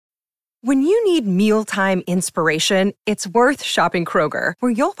When you need mealtime inspiration, it's worth shopping Kroger,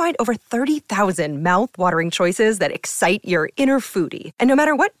 where you'll find over 30,000 mouth-watering choices that excite your inner foodie. And no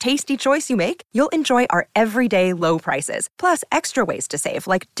matter what tasty choice you make, you'll enjoy our everyday low prices, plus extra ways to save,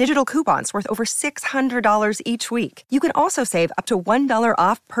 like digital coupons worth over $600 each week. You can also save up to $1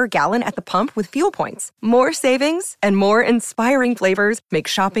 off per gallon at the pump with fuel points. More savings and more inspiring flavors make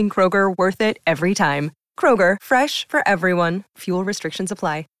shopping Kroger worth it every time. Kroger, fresh for everyone. Fuel restrictions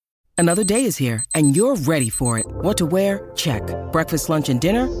apply. Another day is here, and you're ready for it. What to wear? Check. Breakfast, lunch, and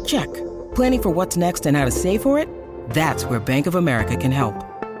dinner? Check. Planning for what's next and how to save for it? That's where Bank of America can help.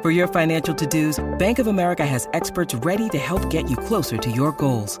 For your financial to-dos, Bank of America has experts ready to help get you closer to your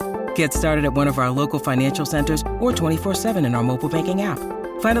goals. Get started at one of our local financial centers or 24/7 in our mobile banking app.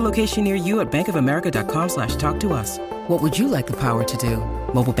 Find a location near you at bankofamerica.com/talktous. What would you like the power to do?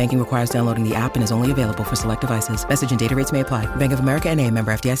 Mobile banking requires downloading the app and is only available for select devices. Message and data rates may apply. Bank of America N.A.,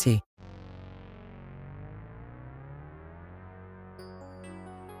 member FDIC.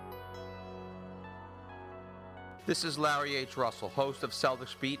 This is Larry H. Russell, host of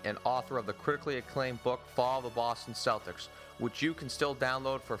Celtics Beat and author of the critically acclaimed book, Fall of the Boston Celtics, which you can still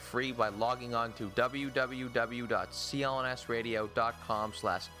download for free by logging on to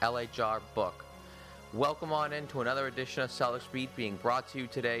www.clnsradio.com/LHRbook. Welcome on in to another edition of Celtics Beat, being brought to you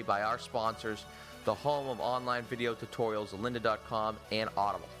today by our sponsors, the home of online video tutorials, lynda.com, and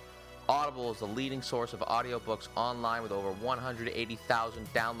Audible. Audible is the leading source of audiobooks online with over 180,000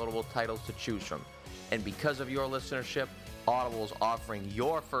 downloadable titles to choose from. And because of your listenership, Audible is offering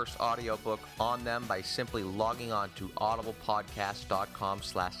your first audiobook on them by simply logging on to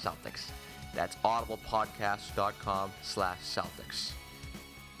audiblepodcast.com/Celtics. That's audiblepodcast.com/Celtics.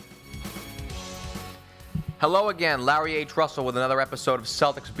 Hello again, Larry H. Russell with another episode of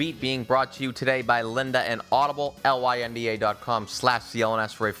Celtics Beat, being brought to you today by Lynda and Audible,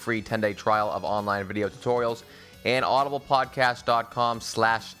 lynda.com/CLNS for a free 10-day trial of online video tutorials, and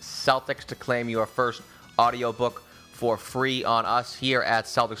audiblepodcast.com/Celtics to claim your first audiobook for free on us here at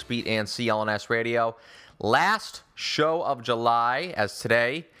Celtics Beat and CLNS Radio. Last show of July, as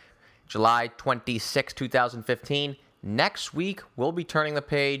today, July 26, 2015. Next week, we'll be turning the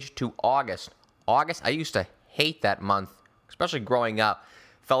page to August. August, I used to hate that month, especially growing up.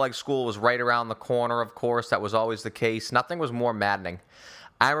 Felt like school was right around the corner, of course. That was always the case. Nothing was more maddening.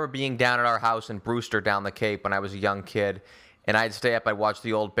 I remember being down at our house in Brewster down the Cape when I was a young kid, and I'd stay up, I'd watch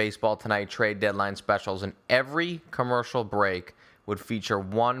the old Baseball Tonight trade deadline specials, and every commercial break would feature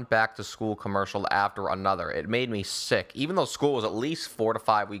one back-to-school commercial after another. It made me sick. Even though school was at least 4 to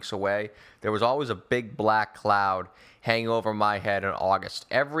 5 weeks away, there was always a big black cloud hanging over my head in August.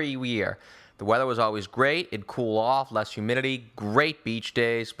 Every year, the weather was always great. It'd cool off, less humidity, great beach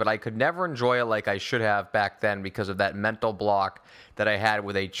days, but I could never enjoy it like I should have back then because of that mental block that I had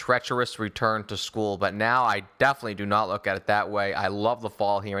with a treacherous return to school. But now I definitely do not look at it that way. I love the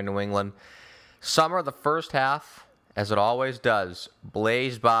fall here in New England. Summer, the first half, as it always does,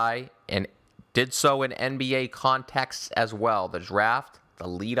 blazed by and did so in NBA contexts as well. The draft, the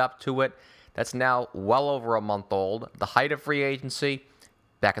lead up to it, that's now well over a month old. The height of free agency,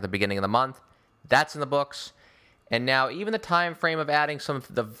 back at the beginning of the month, that's in the books. And now even the time frame of adding some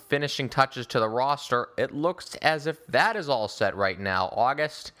of the finishing touches to the roster, it looks as if that is all set right now.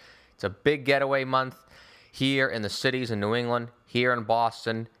 August, it's a big getaway month here in the cities in New England, here in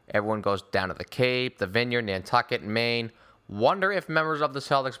Boston. Everyone goes down to the Cape, the Vineyard, Nantucket, Maine. Wonder if members of the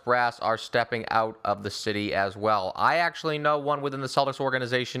Celtics brass are stepping out of the city as well. I actually know one within the Celtics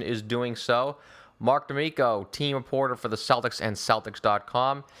organization is doing so. Marc D'Amico, team reporter for the Celtics and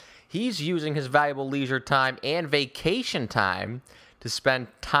Celtics.com. He's using his valuable leisure time and vacation time to spend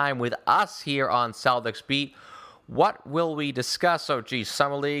time with us here on Celtics Beat. What will we discuss? Oh, geez,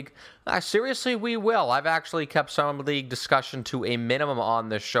 Summer League? Seriously, we will. I've actually kept Summer League discussion to a minimum on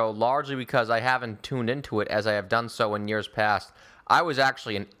this show, largely because I haven't tuned into it as I have done so in years past. I was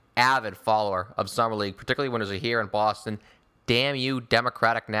actually an avid follower of Summer League, particularly when it was here in Boston. Damn you,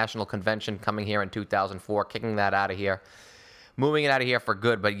 Democratic National Convention coming here in 2004, kicking that out of here. Moving it out of here for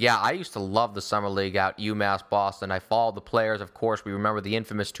good. But yeah, I used to love the Summer League out UMass Boston. I followed the players. Of course, we remember the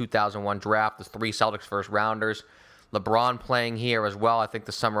infamous 2001 draft, the 3 Celtics first-rounders. LeBron playing here as well, I think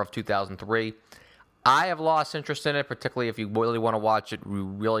the summer of 2003. I have lost interest in it, particularly if you really want to watch it. You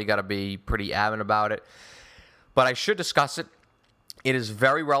really got to be pretty avid about it. But I should discuss it. It is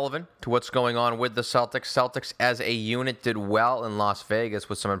very relevant to what's going on with the Celtics. Celtics as a unit did well in Las Vegas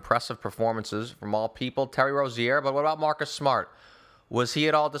with some impressive performances from all people. Terry Rozier, but what about Marcus Smart? Was he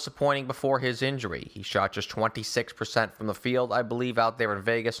at all disappointing before his injury? He shot just 26% from the field, I believe, out there in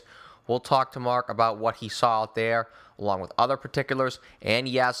Vegas. We'll talk to Marc about what he saw out there, along with other particulars, and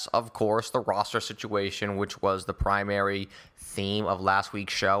yes, of course, the roster situation, which was the primary theme of last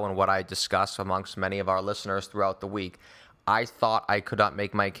week's show and what I discussed amongst many of our listeners throughout the week. I thought I could not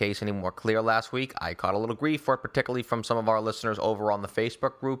make my case any more clear last week. I caught a little grief for it, particularly from some of our listeners over on the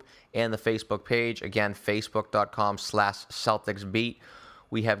Facebook group and the Facebook page. Again, facebook.com/CelticsBeat.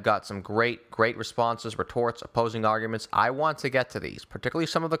 We have got some great responses, retorts, opposing arguments. I want to get to these, particularly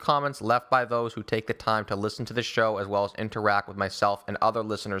some of the comments left by those who take the time to listen to the show as well as interact with myself and other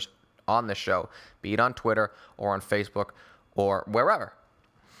listeners on the show, be it on Twitter or on Facebook or wherever.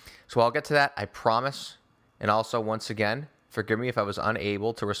 So I'll get to that, I promise. And also, once again, forgive me if I was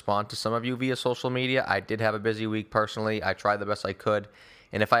unable to respond to some of you via social media. I did have a busy week personally. I tried the best I could.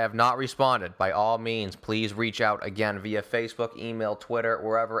 And if I have not responded, by all means, please reach out again via Facebook, email, Twitter,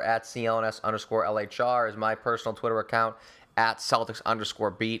 wherever, at CLNS_LHR is my personal Twitter account. At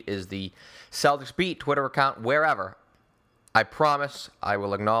Celtics_Beat is the Celtics Beat Twitter account, wherever. I promise I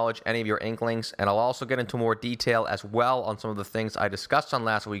will acknowledge any of your inklings, and I'll also get into more detail as well on some of the things I discussed on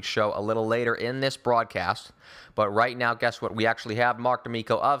last week's show a little later in this broadcast. But right now, guess what? We actually have Marc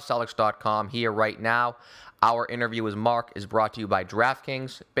D'Amico of Celtics.com here right now. Our interview with Marc is brought to you by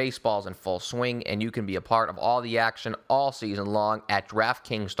DraftKings. Baseball's in full swing, and you can be a part of all the action all season long at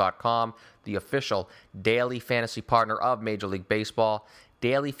DraftKings.com, the official daily fantasy partner of Major League Baseball.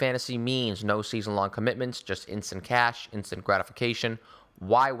 Daily fantasy means no season-long commitments, just instant cash, instant gratification.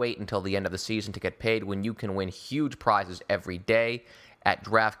 Why wait until the end of the season to get paid when you can win huge prizes every day? At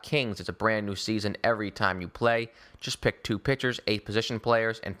DraftKings, it's a brand new season every time you play. Just pick 2 pitchers, 8 position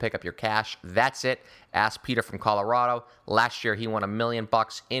players, and pick up your cash. That's it. Ask Peter from Colorado. Last year, he won $1 million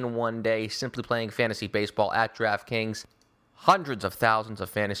in one day simply playing fantasy baseball at DraftKings. Hundreds of thousands of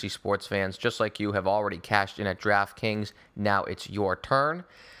fantasy sports fans just like you have already cashed in at DraftKings. Now it's your turn.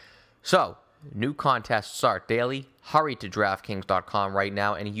 So, new contests start daily. Hurry to DraftKings.com right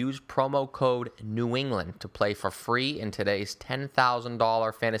now and use promo code New England to play for free in today's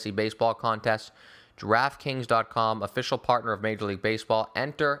 $10,000 fantasy baseball contest. DraftKings.com, official partner of Major League Baseball.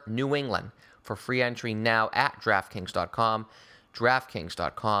 Enter New England for free entry now at DraftKings.com.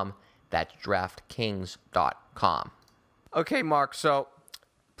 DraftKings.com. That's DraftKings.com. Okay, Marc, so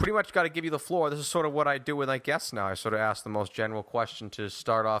pretty much got to give you the floor. This is sort of what I do with my guests now. I sort of ask the most general question to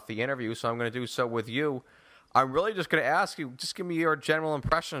start off the interview, so I'm going to do so with you. I'm really just going to ask you, just give me your general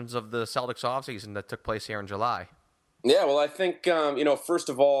impressions of the Celtics offseason that took place here in July. Yeah, well, I think, first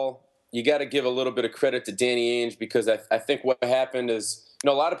of all, you got to give a little bit of credit to Danny Ainge because I think what happened is,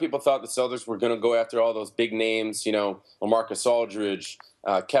 a lot of people thought the Celtics were going to go after all those big names, LaMarcus Aldridge,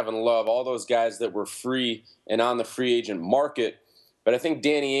 Kevin Love, all those guys that were free and on the free agent market. But I think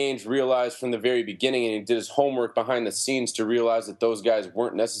Danny Ainge realized from the very beginning, and he did his homework behind the scenes to realize that those guys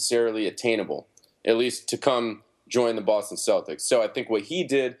weren't necessarily attainable, at least to come join the Boston Celtics. So I think what he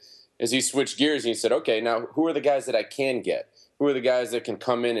did is he switched gears and he said, okay, now who are the guys that I can get? Who are the guys that can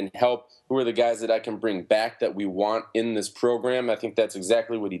come in and help? Who are the guys that I can bring back that we want in this program? I think that's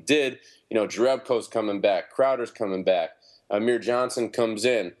exactly what he did. Jerebko's coming back. Crowder's coming back. Amir Johnson comes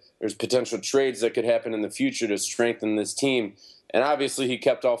in. There's potential trades that could happen in the future to strengthen this team. And obviously he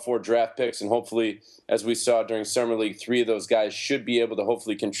kept all 4 draft picks, and hopefully, as we saw during Summer League, 3 of those guys should be able to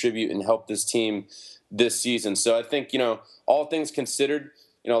hopefully contribute and help this team this season. So I think, all things considered,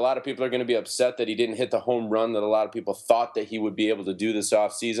 a lot of people are going to be upset that he didn't hit the home run that a lot of people thought that he would be able to do this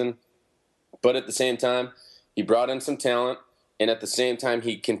offseason. But at the same time, he brought in some talent, and at the same time,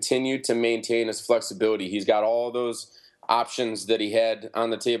 he continued to maintain his flexibility. He's got all those options that he had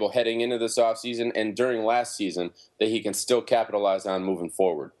on the table heading into this offseason and during last season that he can still capitalize on moving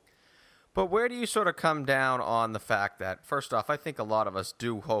forward. But where do you sort of come down on the fact that, first off, I think a lot of us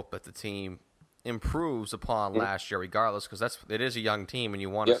do hope that the team improves upon last year regardless, because it is a young team, and you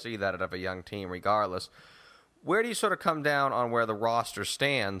want to see that out of a young team regardless. Where do you sort of come down on where the roster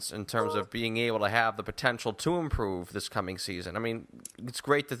stands in terms of being able to have the potential to improve this coming season? I mean, it's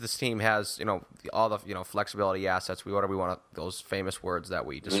great that this team has, all the, flexibility assets, those famous words that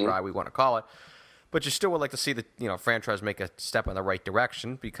we describe, we want to call it. But you still would like to see the, franchise make a step in the right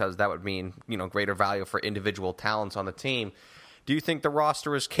direction, because that would mean, greater value for individual talents on the team. Do you think the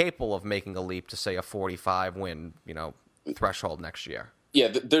roster is capable of making a leap to, say, a 45-win, threshold next year? Yeah,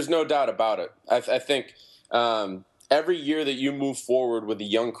 there's no doubt about it. I think every year that you move forward with a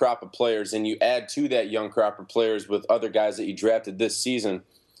young crop of players and you add to that young crop of players with other guys that you drafted this season,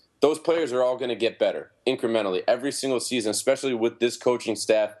 those players are all going to get better incrementally every single season, especially with this coaching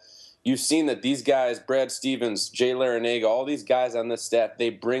staff. You've seen that these guys, Brad Stevens, Jay Larranaga, all these guys on this staff,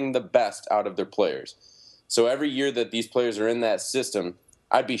 they bring the best out of their players. So every year that these players are in that system,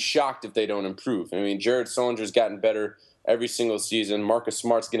 I'd be shocked if they don't improve. I mean, Jared Sullinger's gotten better every single season. Marcus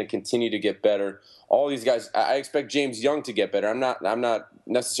Smart's going to continue to get better. All these guys, I expect James Young to get better. I'm not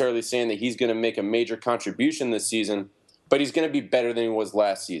necessarily saying that he's going to make a major contribution this season, but he's going to be better than he was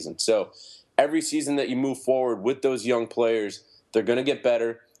last season. So every season that you move forward with those young players, they're going to get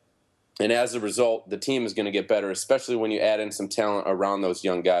better. And as a result, the team is going to get better, especially when you add in some talent around those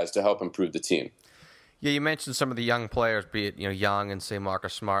young guys to help improve the team. Yeah, you mentioned some of the young players, be it Young and say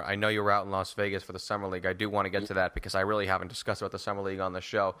Marcus Smart. I know you were out in Las Vegas for the Summer League. I do want to get to that because I really haven't discussed about the Summer League on the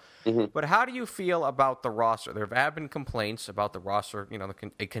show. Mm-hmm. But how do you feel about the roster? There have been complaints about the roster,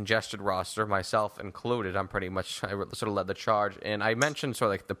 a congested roster, myself included. I sort of led the charge. And I mentioned sort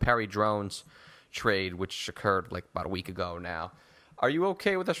of like the Perry Drones trade, which occurred like about a week ago now. Are you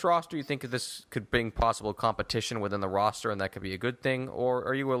okay with this roster? Do you think this could bring possible competition within the roster and that could be a good thing? Or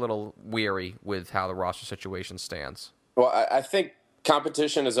are you a little weary with how the roster situation stands? Well, I think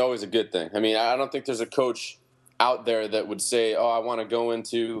competition is always a good thing. I mean, I don't think there's a coach out there that would say, I want to go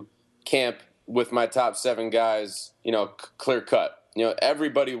into camp with my top 7 guys, clear cut.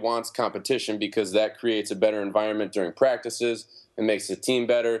 Everybody wants competition because that creates a better environment during practices. It makes the team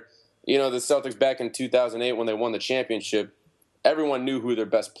better. The Celtics back in 2008 when they won the championship, everyone knew who their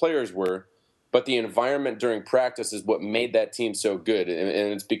best players were, but the environment during practice is what made that team so good,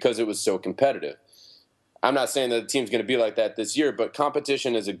 and it's because it was so competitive. I'm not saying that the team's going to be like that this year, but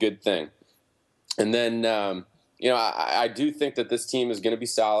competition is a good thing. And then, I do think that this team is going to be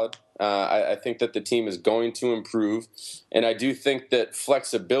solid. I think that the team is going to improve, and I do think that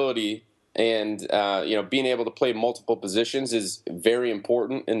flexibility and being able to play multiple positions is very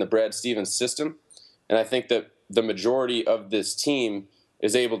important in the Brad Stevens system, and I think that the majority of this team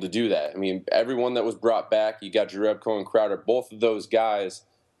is able to do that. I mean, everyone that was brought back, you got Jerebko and Crowder, both of those guys,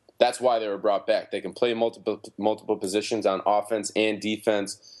 that's why they were brought back. They can play multiple positions on offense and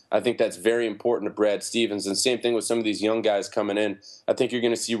defense. I think that's very important to Brad Stevens. And same thing with some of these young guys coming in. I think you're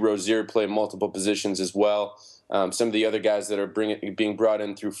going to see Rozier play multiple positions as well. Some of the other guys that are being brought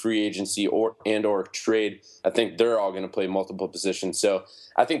in through free agency or trade, I think they're all going to play multiple positions. So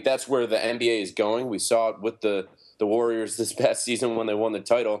I think that's where the NBA is going. We saw it with the Warriors this past season when they won the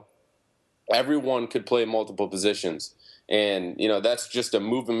title. Everyone could play multiple positions. And, that's just a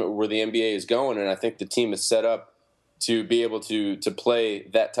movement where the NBA is going. And I think the team is set up to be able to play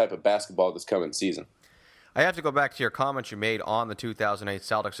that type of basketball this coming season. I have to go back to your comments you made on the 2008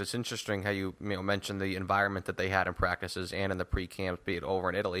 Celtics. It's interesting how you mentioned the environment that they had in practices and in the pre-camps, be it over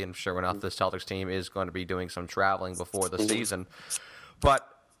in Italy. And sure enough, the Celtics team is going to be doing some traveling before the season. But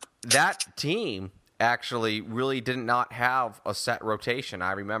that team actually really did not have a set rotation.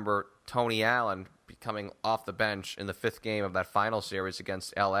 I remember Tony Allen coming off the bench in the 5th game of that final series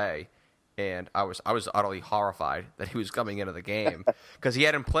against L.A., and I was utterly horrified that he was coming into the game because he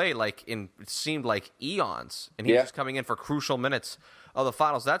hadn't played it seemed like eons, and he was just coming in for crucial minutes of the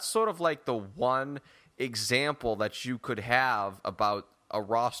finals. That's sort of like the one example that you could have about a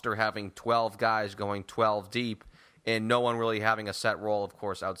roster having 12 guys going 12 deep and no one really having a set role, of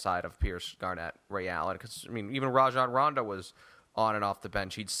course, outside of Pierce, Garnett, Ray Allen. Because, even Rajon Rondo was on and off the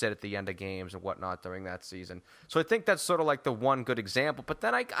bench. He'd sit at the end of games and whatnot during that season. So I think that's sort of like the one good example. But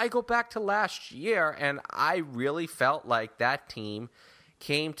then I go back to last year, and I really felt like that team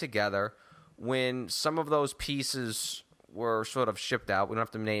came together when some of those pieces were sort of shipped out. We don't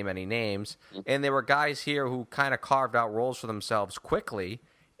have to name any names. And there were guys here who kind of carved out roles for themselves quickly.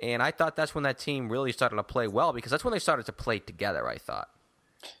 And I thought that's when that team really started to play well, because that's when they started to play together, I thought.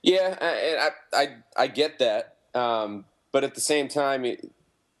 Yeah, and I get that. But at the same time, if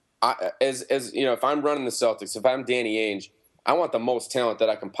I'm running the Celtics, if I'm Danny Ainge, I want the most talent that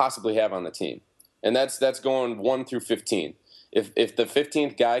I can possibly have on the team, and that's going 1 through 15. If the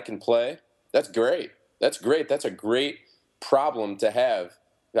 15th guy can play, that's great. That's great. That's a great problem to have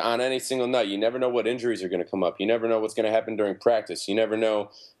on any single night. You never know what injuries are going to come up. You never know what's going to happen during practice. You never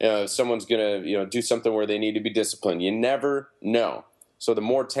know if someone's going to do something where they need to be disciplined. You never know. So the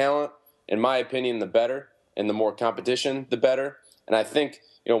more talent, in my opinion, the better. And the more competition, the better. And I think,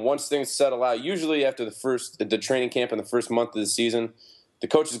 once things settle out, usually after the training camp in the first month of the season, the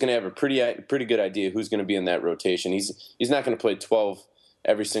coach is going to have a pretty good idea who's going to be in that rotation. He's not going to play 12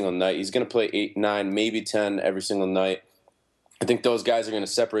 every single night. He's going to play 8, 9, maybe 10 every single night. I think those guys are going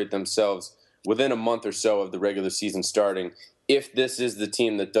to separate themselves within a month or so of the regular season starting, if this is the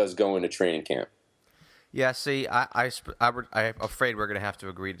team that does go into training camp. Yeah, see, I'm afraid we're going to have to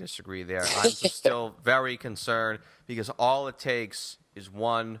agree to disagree there. I'm still very concerned because all it takes is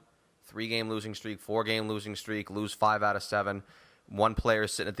 1 3-game losing streak, 4-game losing streak, lose 5 out of 7. one player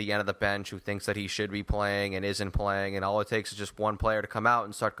sitting at the end of the bench who thinks that he should be playing and isn't playing, and all it takes is just one player to come out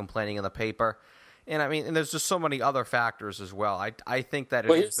and start complaining in the paper. And I mean, and there's just so many other factors as well. I think that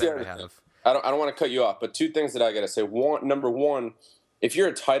it is better to have. I don't want to cut you off, but two things that I got to say. Number one, if you're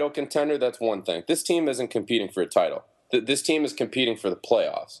a title contender, that's one thing. This team isn't competing for a title. This team is competing for the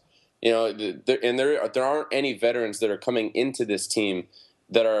playoffs. You know, and there aren't any veterans that are coming into this team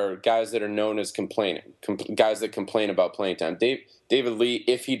that are guys that are known as guys that complain about playing time. David Lee,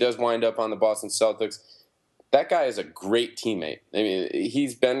 if he does wind up on the Boston Celtics, that guy is a great teammate. I mean,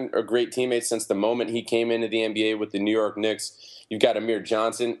 he's been a great teammate since the moment he came into the NBA with the New York Knicks. You've got Amir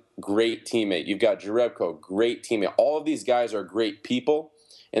Johnson, great teammate. You've got Jerebko, great teammate. All of these guys are great people,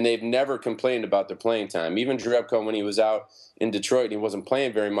 and they've never complained about their playing time. Even Jerebko, when he was out in Detroit and he wasn't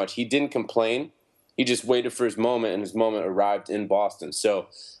playing very much, he didn't complain. He just waited for his moment, and his moment arrived in Boston. So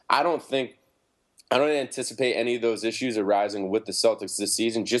I don't anticipate any of those issues arising with the Celtics this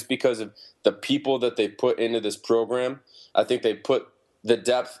season just because of the people that they put into this program. I think they put the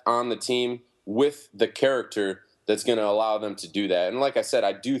depth on the team with the character that's going to allow them to do that. And like I said,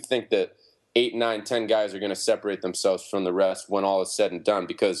 I do think that 8, 9, 10 guys are going to separate themselves from the rest when all is said and done,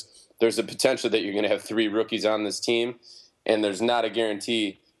 because there's a potential that you're going to have 3 rookies on this team, and there's not a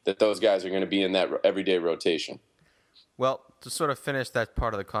guarantee that those guys are going to be in that everyday rotation. Well, to sort of finish that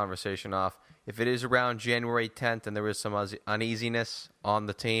part of the conversation off, if it is around January 10th and there is some uneasiness on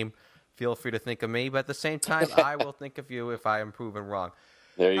the team, feel free to think of me. But at the same time, I will think of you if I am proven wrong.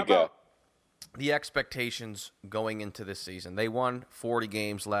 There you go. The expectations going into this season. They won 40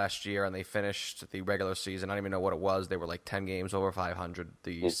 games last year, and they finished the regular season. I don't even know what it was. They were like 10 games over 500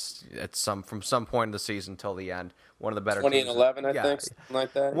 from some point in the season till the end. One of the better 2011, I think, something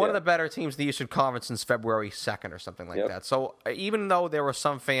like that. One of the better teams in the Eastern Conference since February 2nd or something like that. So even though there were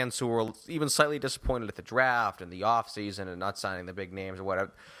some fans who were even slightly disappointed at the draft and the offseason and not signing the big names or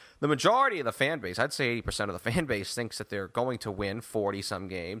whatever, the majority of the fan base, I'd say 80% of the fan base, thinks that they're going to win 40-some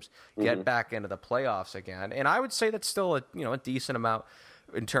games, get back into the playoffs again. And I would say that's still a decent amount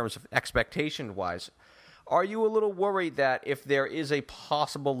in terms of expectation-wise. Are you a little worried that if there is a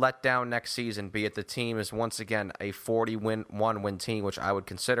possible letdown next season, be it the team is once again a 41-win team, which I would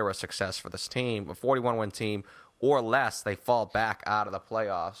consider a success for this team, a 41-win team, or less, they fall back out of the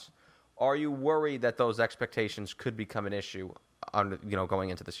playoffs, are you worried that those expectations could become an issue going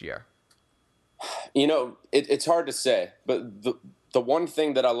into this year? It's hard to say, but the one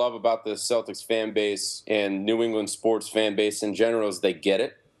thing that I love about the Celtics fan base and New England sports fan base in general is they get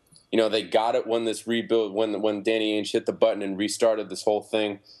it. They got it when this rebuild, when Danny Ainge hit the button and restarted this whole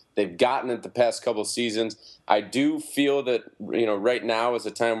thing. They've gotten it the past couple seasons. I do feel that, right now is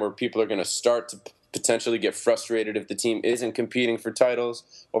a time where people are going to start to potentially get frustrated if the team isn't competing for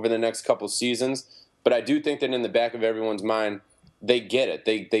titles over the next couple seasons. But I do think that in the back of everyone's mind, they get it.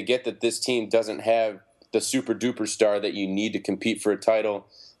 They get that this team doesn't have the super duper star that you need to compete for a title.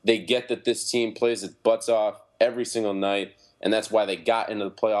 They get that this team plays its butts off every single night, and that's why they got into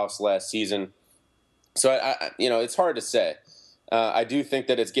the playoffs last season. So it's hard to say. I do think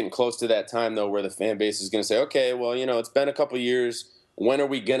that it's getting close to that time though, where the fan base is going to say, okay, well, it's been a couple years. When are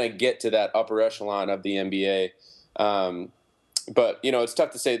we going to get to that upper echelon of the NBA? But it's tough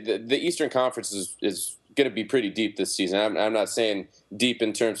to say. The Eastern Conference is going to be pretty deep this season. I'm not saying deep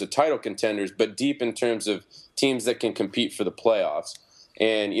in terms of title contenders, but deep in terms of teams that can compete for the playoffs.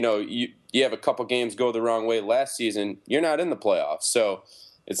 And, you have a couple games go the wrong way last season, you're not in the playoffs. So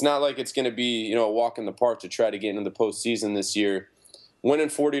it's not like it's going to be, a walk in the park to try to get into the postseason this year. Winning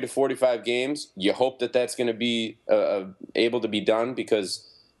 40 to 45 games, you hope that that's going to be able to be done because,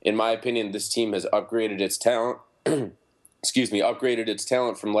 in my opinion, this team has upgraded its talent. Upgraded its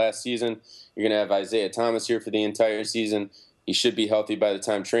talent from last season. You're going to have Isaiah Thomas here for the entire season. He should be healthy by the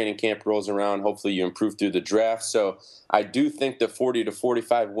time training camp rolls around. Hopefully you improve through the draft. So I do think that 40 to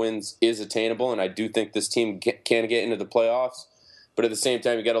 45 wins is attainable, and I do think this team can get into the playoffs. But at the same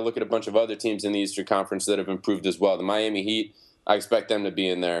time, you got to look at a bunch of other teams in the Eastern Conference that have improved as well. The Miami Heat, I expect them to be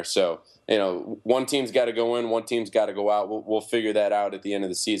in there. So, one team's got to go in, one team's got to go out. We'll figure that out at the end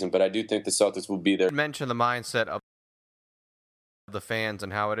of the season. But I do think the Celtics will be there. You mentioned the mindset of the fans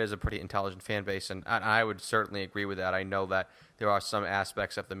and how it is a pretty intelligent fan base, and I would certainly agree with that. I know that there are some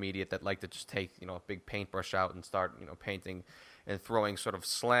aspects of the media that like to just take a big paintbrush out and start painting and throwing sort of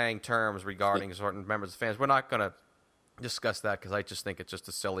slang terms regarding certain members of fans. We're not going to discuss that because I just think it's just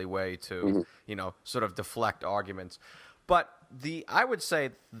a silly way to sort of deflect arguments. But I would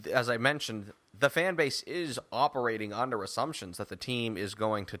say, as I mentioned, the fan base is operating under assumptions that the team is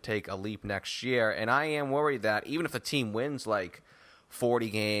going to take a leap next year, and I am worried that even if the team wins like 40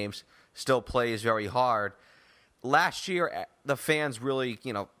 games, still plays very hard, last year, the fans really,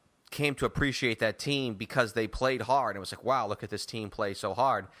 came to appreciate that team because they played hard. It was like, wow, look at this team play so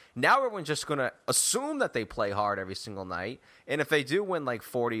hard. Now everyone's just going to assume that they play hard every single night. And if they do win like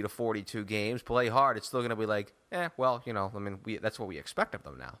 40 to 42 games, play hard, it's still going to be like, that's what we expect of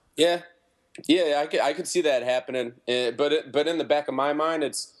them now. Yeah. Yeah, I could see that happening. But in the back of my mind,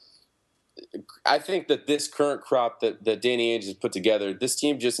 I think that this current crop that Danny Ainge has put together, this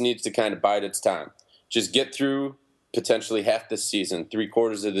team just needs to kind of bide its time. Just get through potentially half this season,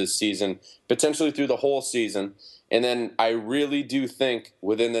 3/4 of this season, potentially through the whole season. And then I really do think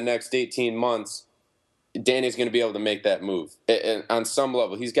within the next 18 months, Danny's going to be able to make that move. And on some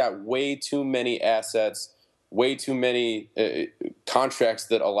level, he's got way too many assets, way too many contracts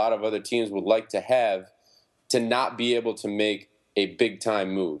that a lot of other teams would like to have to not be able to make a big-time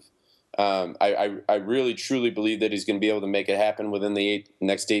move. I really, truly believe that he's going to be able to make it happen within the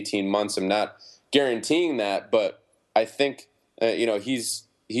next 18 months. I'm not guaranteeing that, but I think he's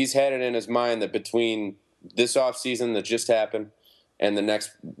had it in his mind that between this offseason that just happened and the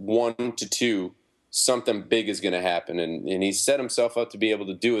next 1 to 2, something big is going to happen, and he's set himself up to be able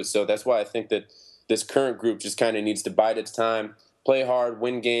to do it. So that's why I think that this current group just kind of needs to bide its time, play hard,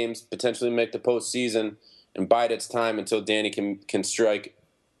 win games, potentially make the postseason, and bide its time until Danny can strike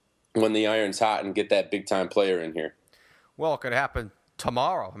when the iron's hot and get that big time player in here. Well, it could happen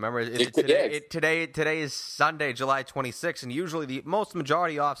tomorrow. Remember, today is Sunday, July 26th, and usually the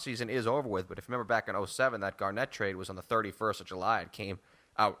majority offseason is over with. But if you remember back in 2007, that Garnett trade was on the 31st of July. It came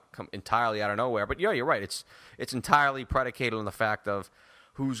entirely out of nowhere. But yeah, you're right. It's entirely predicated on the fact of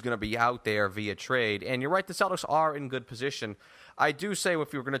who's going to be out there via trade. And you're right, the Celtics are in good position. I do say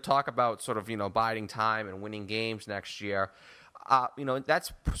if you're going to talk about sort of, biding time and winning games next year,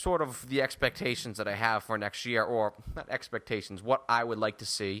 that's sort of the expectations that I have for next year, or not expectations, what I would like to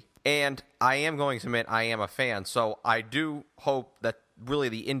see. And I am going to admit I am a fan, so I do hope that really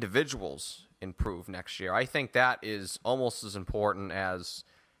the individuals improve next year. I think that is almost as important as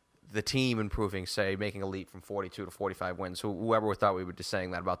the team improving, say, making a leap from 42 to 45 wins. Whoever thought we would be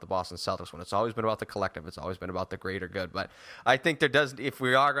saying that about the Boston Celtics when it's always been about the collective. It's always been about the greater good. But I think if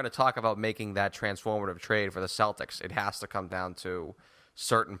we are going to talk about making that transformative trade for the Celtics, it has to come down to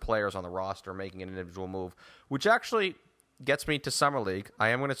certain players on the roster making an individual move, which actually gets me to Summer League. I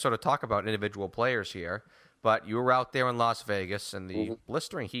am going to sort of talk about individual players here. But you were out there in Las Vegas in the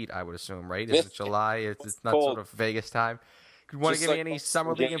blistering heat, I would assume, right? Is it July? It's not sort of Vegas time. You want to give me any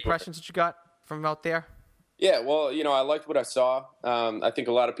Summer League impressions that you got from out there? Yeah, well, I liked what I saw. I think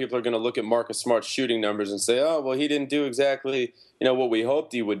a lot of people are going to look at Marcus Smart's shooting numbers and say, oh, well, he didn't do exactly, what we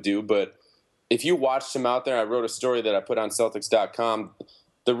hoped he would do. But if you watched him out there, I wrote a story that I put on Celtics.com.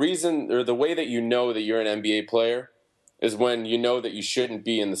 The reason or the way that you know that you're an NBA player is when you know that you shouldn't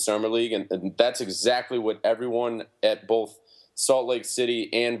be in the Summer League. And that's exactly what everyone at both Salt Lake City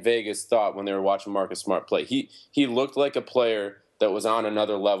and Vegas thought when they were watching Marcus Smart play. He looked like a player that was on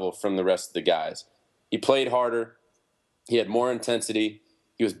another level from the rest of the guys. He played harder. He had more intensity.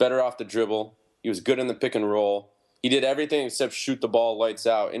 He was better off the dribble. He was good in the pick and roll. He did everything except shoot the ball lights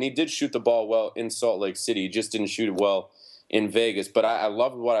out. And he did shoot the ball well in Salt Lake City. He just didn't shoot it well in Vegas. But I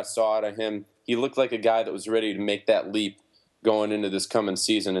loved what I saw out of him. He looked like a guy that was ready to make that leap going into this coming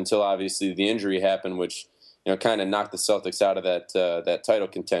season until obviously the injury happened, which kind of knocked the Celtics out of that title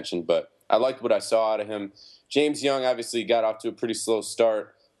contention. But I liked what I saw out of him. James Young obviously got off to a pretty slow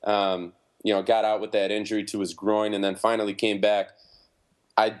start. Got out with that injury to his groin and then finally came back.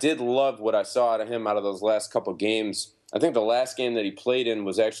 I did love what I saw out of him out of those last couple games. I think the last game that he played in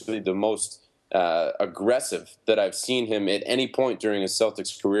was actually the most aggressive that I've seen him at any point during his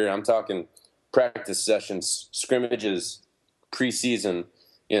Celtics career. I'm talking practice sessions, scrimmages, preseason.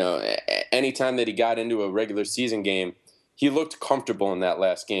 Anytime that he got into a regular season game, he looked comfortable in that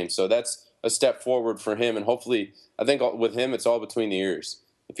last game. So that's a step forward for him. And hopefully, I think with him, it's all between the ears.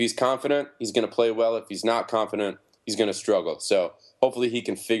 If he's confident, he's going to play well. If he's not confident, he's going to struggle. So hopefully he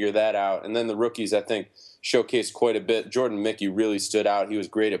can figure that out. And then the rookies, I think, showcased quite a bit. Jordan Mickey really stood out. He was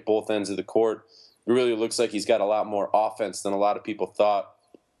great at both ends of the court. It really looks like he's got a lot more offense than a lot of people thought.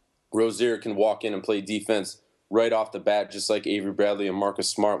 Rozier can walk in and play defense right off the bat, just like Avery Bradley and Marcus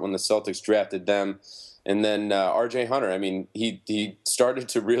Smart when the Celtics drafted them. And then R.J. Hunter, he started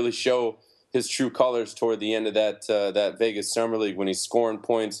to really show his true colors toward the end of that Vegas Summer League when he's scoring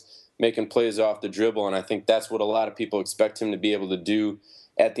points, making plays off the dribble, and I think that's what a lot of people expect him to be able to do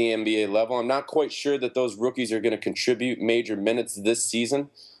at the NBA level. I'm not quite sure that those rookies are going to contribute major minutes this season.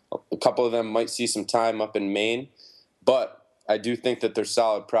 A couple of them might see some time up in Maine, but I do think that they're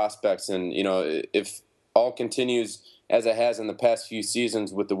solid prospects, and if all continues as it has in the past few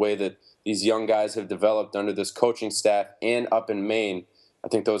seasons with the way that these young guys have developed under this coaching staff and up in Maine, I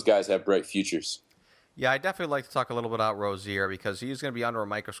think those guys have bright futures. Yeah, I'd definitely like to talk a little bit about Rozier because he's going to be under a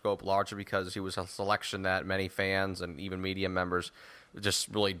microscope largely because he was a selection that many fans and even media members just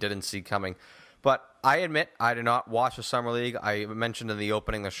really didn't see coming. But I admit I did not watch the Summer League. I mentioned in the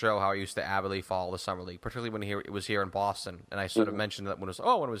opening of the show how I used to avidly follow the Summer League, particularly when it was here in Boston. And I sort of mentioned that when it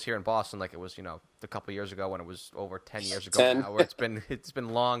was here in Boston, like it was, a couple of years ago when it was over 10 years ago now, where it's been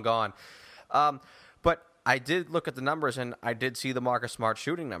long gone. But I did look at the numbers, and I did see the Marcus Smart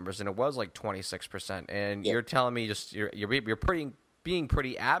shooting numbers, and it was like 26%. And you're telling me you're being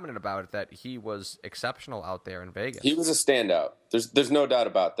pretty adamant about it that he was exceptional out there in Vegas. He was a standout. There's no doubt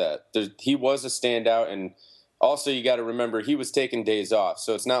about that. He was a standout, and also you got to remember he was taking days off,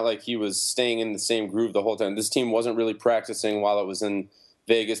 so it's not like he was staying in the same groove the whole time. This team wasn't really practicing while it was in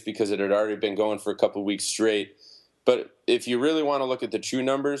Vegas because it had already been going for a couple weeks straight. But if you really want to look at the true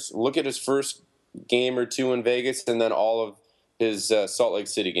numbers, look at his first game or two in Vegas and then all of his Salt Lake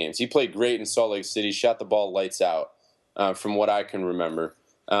City games. He played great in Salt Lake City, shot the ball lights out. From what I can remember.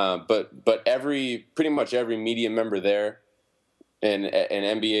 But pretty much every media member there and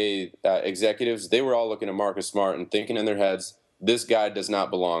NBA executives, they were all looking at Marcus Smart and thinking in their heads, this guy does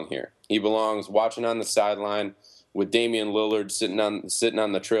not belong here. He belongs watching on the sideline with Damian Lillard sitting on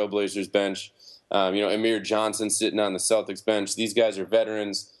the Trailblazers bench, Amir Johnson sitting on the Celtics bench. These guys are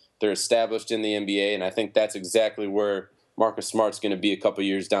veterans. They're established in the NBA, and I think that's exactly where Marcus Smart's going to be a couple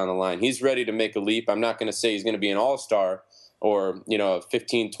years down the line. He's ready to make a leap. I'm not going to say he's going to be an all-star or, a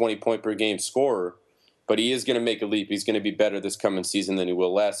 15, 20-point-per-game scorer, but he is going to make a leap. He's going to be better this coming season than he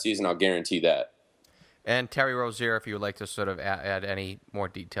will last season. I'll guarantee that. And Terry Rozier, if you would like to sort of add any more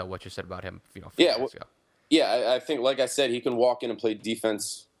detail, what you said about him, I think, like I said, he can walk in and play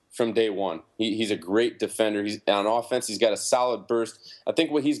defense from day one. He's a great defender. He's on offense. He's got a solid burst. I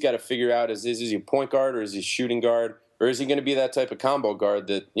think what he's got to figure out is he a point guard or is he a shooting guard? Or is he going to be that type of combo guard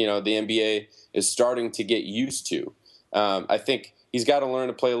that, the NBA is starting to get used to? I think he's got to learn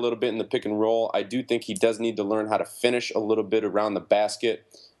to play a little bit in the pick and roll. I do think he does need to learn how to finish a little bit around the basket.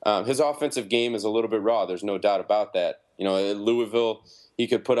 His offensive game is a little bit raw. There's no doubt about that. At Louisville, he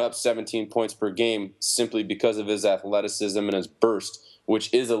could put up 17 points per game simply because of his athleticism and his burst,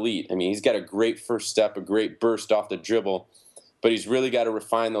 which is elite. I mean, he's got a great first step, a great burst off the dribble. But he's really got to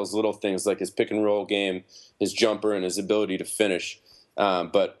refine those little things like his pick and roll game, his jumper, and his ability to finish.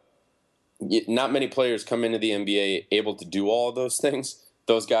 But not many players come into the NBA able to do all of those things.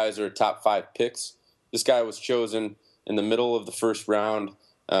 Those guys are top 5 picks. This guy was chosen in the middle of the first round,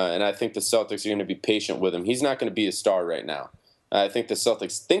 and I think the Celtics are going to be patient with him. He's not going to be a star right now. I think the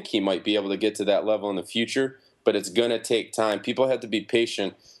Celtics think he might be able to get to that level in the future, but it's going to take time. People have to be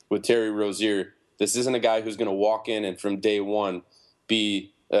patient with Terry Rozier. This isn't a guy who's going to walk in and from day one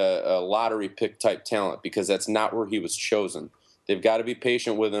be a lottery pick type talent because that's not where he was chosen. They've got to be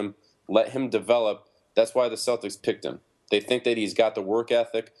patient with him, let him develop. That's why the Celtics picked him. They think that he's got the work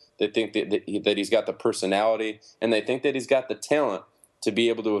ethic. They think that he's got the personality, and they think that he's got the talent to be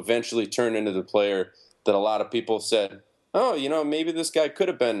able to eventually turn into the player that a lot of people said, oh, maybe this guy could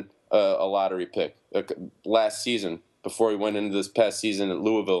have been a lottery pick last season before he went into this past season at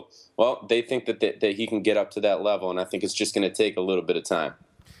Louisville. Well, they think that he can get up to that level, and I think it's just going to take a little bit of time.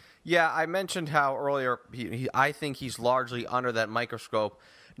 Yeah, I mentioned how earlier I think he's largely under that microscope,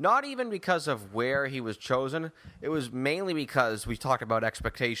 not even because of where he was chosen. It was mainly because we talked about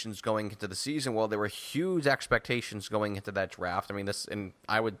expectations going into the season. Well, there were huge expectations going into that draft. I mean, and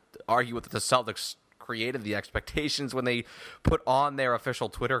I would argue that the Celtics created the expectations when they put on their official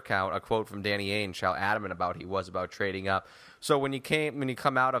Twitter account a quote from Danny Ainge, how adamant about he was about trading up. So when you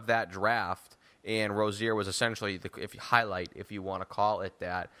come out of that draft and Rozier was essentially if you want to call it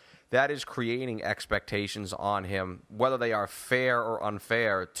that is creating expectations on him, whether they are fair or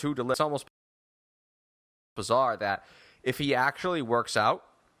unfair. It's almost bizarre that if he actually works out,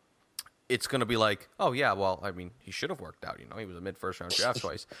 it's going to be like, oh, yeah, well, I mean, he should have worked out. He was a mid-first round draft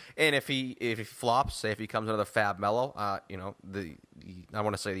choice. And if he flops, say if he comes another Fab Melo, I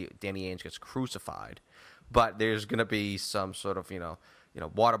want to say Danny Ainge gets crucified. But there's going to be some sort of,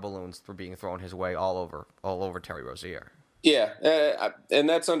 water balloons being thrown his way all over Terry Rozier. Yeah, and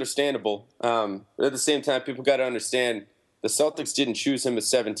that's understandable. At the same time, people got to understand the Celtics didn't choose him at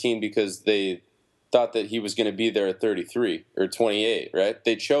 17 because they thought that he was going to be there at 33 or 28, right?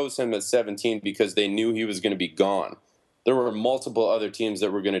 They chose him at 17 because they knew he was going to be gone. There were multiple other teams that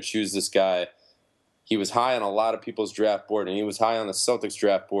were going to choose this guy. He was high on a lot of people's draft board, and he was high on the Celtics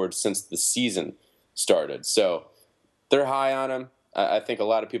draft board since the season started. So they're high on him. I think a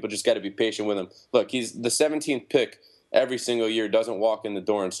lot of people just got to be patient with him. Look, he's the 17th pick every single year doesn't walk in the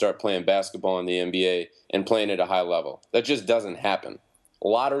door and start playing basketball in the NBA and playing at a high level. That just doesn't happen.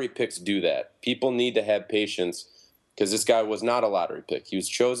 Lottery picks do that. People need to have patience because this guy was not a lottery pick. He was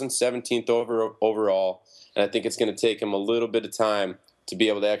chosen 17th overall, and I think it's going to take him a little bit of time to be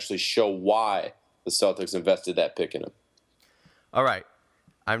able to actually show why the Celtics invested that pick in him. All right.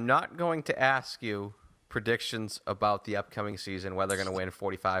 I'm not going to ask you predictions about the upcoming season, whether they're going to win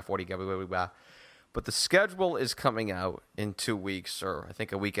 45, 40, blah, blah, blah, blah. But the schedule is coming out in 2 weeks, or I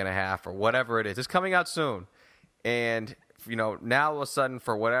think a week and a half, or whatever it is. It's coming out soon. And, now all of a sudden,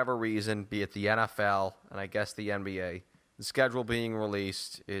 for whatever reason, be it the NFL and I guess the NBA, the schedule being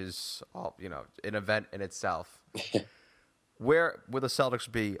released is, an event in itself. Where will the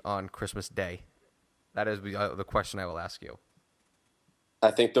Celtics be on Christmas Day? That is the question I will ask you.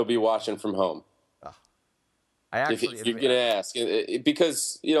 I think they'll be watching from home. If you're going to ask,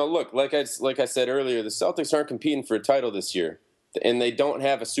 because look, like I said earlier, the Celtics aren't competing for a title this year, and they don't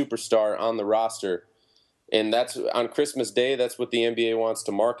have a superstar on the roster. And that's on Christmas Day. That's what the NBA wants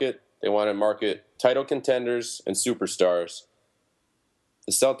to market. They want to market title contenders and superstars.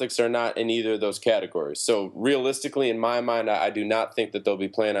 The Celtics are not in either of those categories. So realistically, in my mind, I do not think that they'll be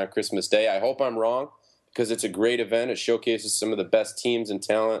playing on Christmas Day. I hope I'm wrong because it's a great event. It showcases some of the best teams and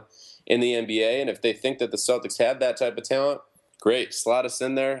talent in the NBA, and if they think that the Celtics have that type of talent, great. Slot us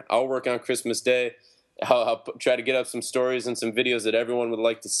in there. I'll work on Christmas Day. I'll try to get up some stories and some videos that everyone would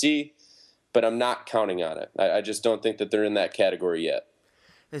like to see, but I'm not counting on it. I just don't think that they're in that category yet.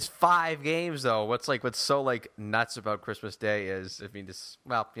 There's 5 games, though. What's so nuts about Christmas Day is,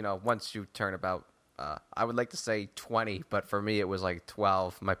 once you turn about, I would like to say 20, but for me it was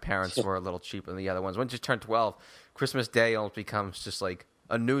 12. My parents were a little cheaper than the other ones. Once you turn 12, Christmas Day almost becomes just a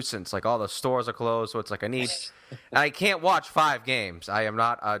nuisance. All the stores are closed, so it's I can't watch 5 games. I am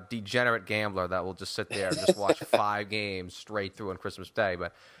not a degenerate gambler that will just sit there and just watch 5 games straight through on Christmas Day.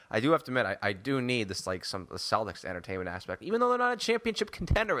 But I do have to admit, I do need this the Celtics entertainment aspect. Even though they're not a championship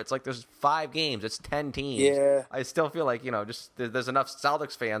contender, it's there's 5 games, it's 10 teams. Yeah. I still feel just there's enough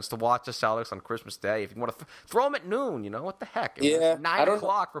Celtics fans to watch the Celtics on Christmas Day. If you want to throw them at noon, what the heck? Yeah, 9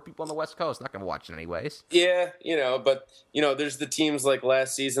 o'clock for people on the West Coast. Not going to watch it anyways. Yeah, but there's the teams like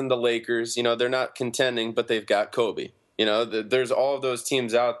last season, the Lakers. They're not contending, but they've got Kobe. There's all of those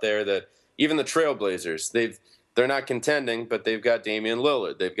teams out there that even the Trailblazers, they're not contending, but they've got Damian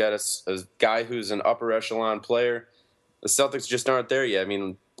Lillard. They've got a guy who's an upper echelon player. The Celtics just aren't there yet.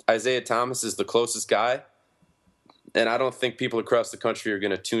 Isaiah Thomas is the closest guy, and I don't think people across the country are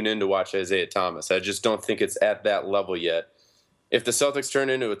going to tune in to watch Isaiah Thomas. I just don't think it's at that level yet. If the Celtics turn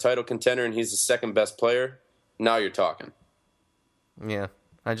into a title contender and he's the second best player, now you're talking. Yeah,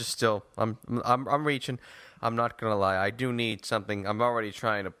 I'm reaching. I'm not going to lie. I do need something. I'm already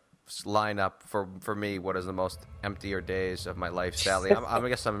trying to line up for me what is the most emptier days of my life, sadly. I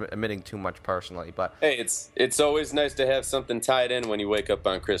guess I'm admitting too much personally, but hey, it's always nice to have something tied in when you wake up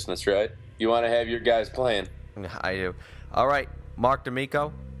on Christmas, right? You want to have your guys playing. I do. All right, Marc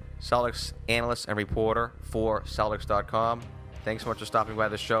D'Amico, Celtics analyst and reporter for Celtics.com. Thanks so much for stopping by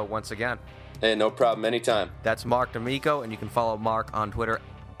the show once again. Hey, no problem. Anytime. That's Marc D'Amico, and you can follow Marc on Twitter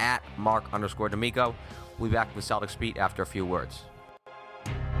at Marc_D'Amico. We'll be back with Celtics Beat after a few words.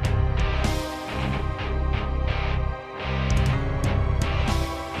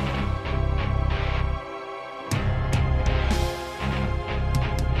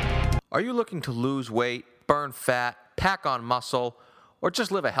 Are you looking to lose weight, burn fat, pack on muscle, or just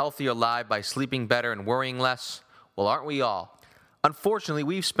live a healthier life by sleeping better and worrying less? Well, aren't we all? Unfortunately,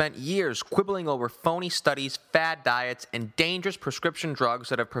 we've spent years quibbling over phony studies, fad diets, and dangerous prescription drugs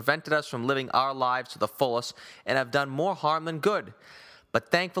that have prevented us from living our lives to the fullest and have done more harm than good.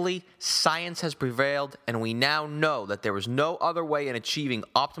 But thankfully, science has prevailed, and we now know that there is no other way in achieving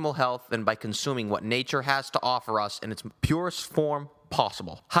optimal health than by consuming what nature has to offer us in its purest form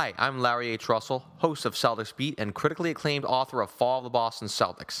possible. Hi, I'm Larry H. Russell, host of Celtics Beat and critically acclaimed author of Fall of the Boston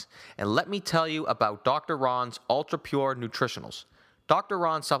Celtics. And let me tell you about Dr. Ron's Ultra Pure Nutritionals. Dr.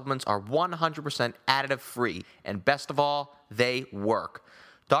 Ron supplements are 100% additive-free, and best of all, they work.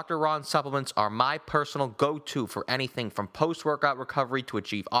 Dr. Ron supplements are my personal go-to for anything from post-workout recovery to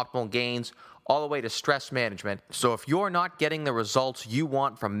achieve optimal gains, all the way to stress management. So if you're not getting the results you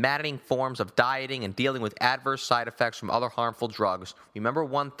want from maddening forms of dieting and dealing with adverse side effects from other harmful drugs, remember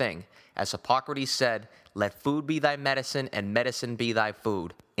one thing. As Hippocrates said, let food be thy medicine and medicine be thy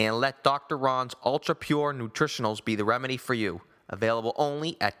food. And let Dr. Ron's Ultra Pure Nutritionals be the remedy for you. Available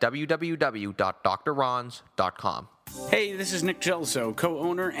only at www.drrons.com. Hey, this is Nick Gelso,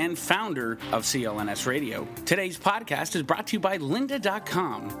 co-owner and founder of CLNS Radio. Today's podcast is brought to you by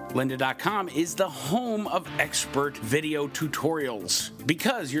Lynda.com. Lynda.com is the home of expert video tutorials.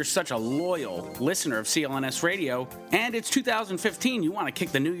 Because you're such a loyal listener of CLNS Radio, and it's 2015, you want to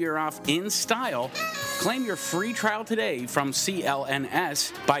kick the new year off in style, claim your free trial today from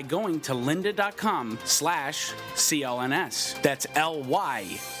CLNS by going to lynda.com/CLNS. That's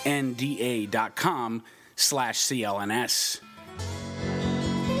LYNDA.com/CLNS.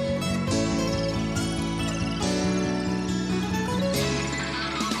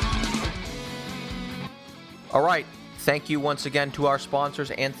 All right. Thank you once again to our sponsors,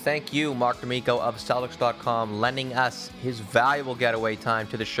 and thank you, Marc D'Amico of Celtics.com, lending us his valuable getaway time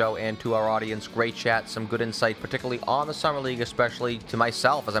to the show and to our audience. Great chat, some good insight, particularly on the Summer League, especially to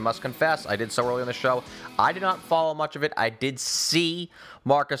myself, as I must confess. I did so early in the show. I did not follow much of it. I did see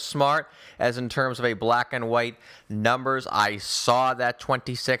Marcus Smart, as in terms of a black and white numbers. I saw that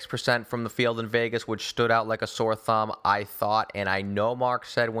 26% from the field in Vegas, which stood out like a sore thumb, I thought, and I know Mark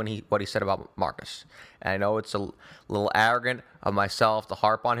said what he said about Marcus. And I know it's a little arrogant of myself to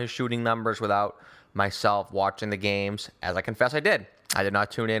harp on his shooting numbers without myself watching the games, as I confess I did. I did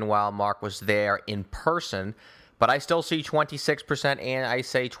not tune in while Mark was there in person, but I still see 26%, and I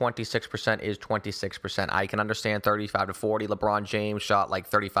say 26% is 26%. I can understand 35 to 40. LeBron James shot like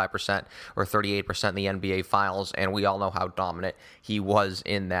 35% or 38% in the NBA Finals, and we all know how dominant he was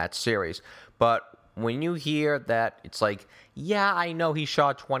in that series. But when you hear that, it's like, yeah, I know he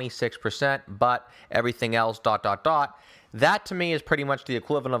shot 26%, but everything else, ... That to me is pretty much the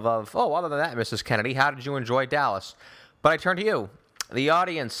equivalent of, oh, other than that, Mrs. Kennedy, how did you enjoy Dallas? But I turn to you, the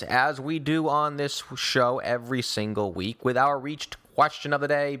audience, as we do on this show every single week, with our reached question of the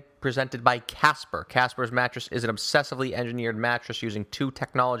day presented by Casper. Casper's mattress is an obsessively engineered mattress using two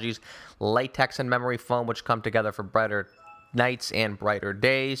technologies, latex and memory foam, which come together for brighter nights and brighter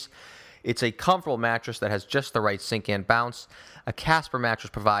days. It's a comfortable mattress that has just the right sink and bounce. A Casper mattress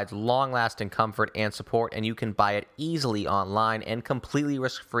provides long-lasting comfort and support, and you can buy it easily online and completely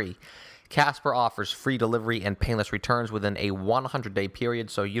risk-free. Casper offers free delivery and painless returns within a 100-day period,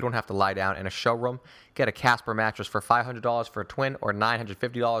 so you don't have to lie down in a showroom. Get a Casper mattress for $500 for a twin or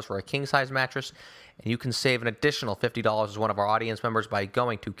 $950 for a king-size mattress, and you can save an additional $50 as one of our audience members by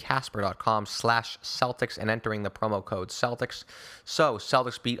going to casper.com/Celtics and entering the promo code Celtics. So,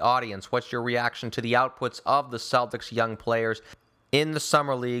 Celtics Beat audience, what's your reaction to the outputs of the Celtics young players in the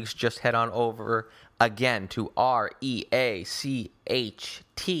summer leagues? Just head on over again to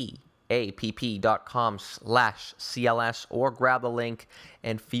reachattapp.com/CLS or grab the link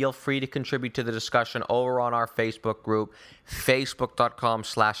and feel free to contribute to the discussion over on our Facebook group,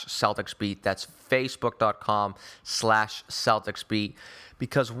 facebook.com/CelticsBeat. That's facebook.com/CelticsBeat.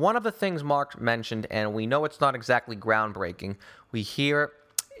 Because one of the things Mark mentioned, and we know it's not exactly groundbreaking, we hear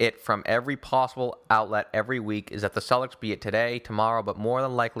it from every possible outlet every week, is that the Celtics, be it today, tomorrow, but more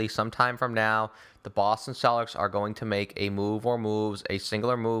than likely sometime from now, the Boston Celtics are going to make a move or moves, a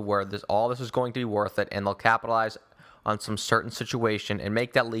singular move where all this is going to be worth it, and they'll capitalize on some certain situation and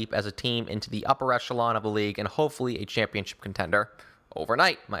make that leap as a team into the upper echelon of the league and hopefully a championship contender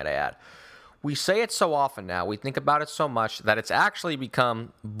overnight, might I add. We say it so often now, we think about it so much that it's actually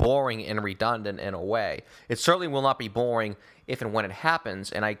become boring and redundant in a way. It certainly will not be boring if and when it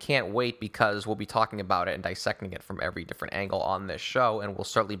happens, and I can't wait because we'll be talking about it and dissecting it from every different angle on this show, and we'll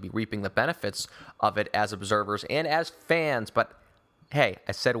certainly be reaping the benefits of it as observers and as fans. But hey,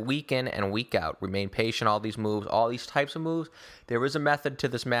 I said week in and week out, remain patient, all these moves, all these types of moves. There is a method to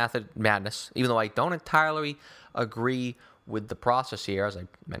this madness, even though I don't entirely agree with the process here, as I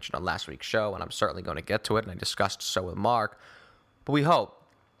mentioned on last week's show, and I'm certainly going to get to it, and I discussed so with Mark. But we hope.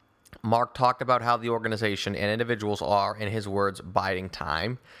 Mark talked about how the organization and individuals are, in his words, biding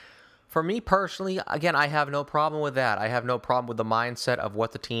time. For me personally, again, I have no problem with that. I have no problem with the mindset of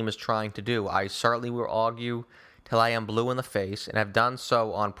what the team is trying to do. I certainly will argue till I am blue in the face, and have done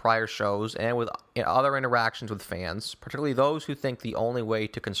so on prior shows and with other interactions with fans, particularly those who think the only way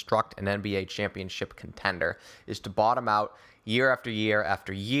to construct an NBA championship contender is to bottom out year after year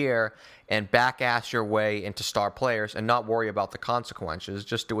after year and back-ass your way into star players and not worry about the consequences.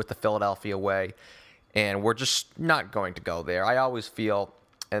 Just do it the Philadelphia way, and we're just not going to go there. I always feel,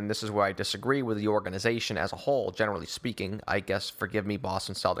 and this is where I disagree with the organization as a whole, generally speaking. I guess forgive me,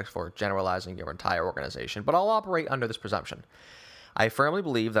 Boston Celtics, for generalizing your entire organization, but I'll operate under this presumption. I firmly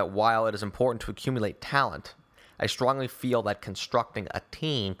believe that while it is important to accumulate talent, I strongly feel that constructing a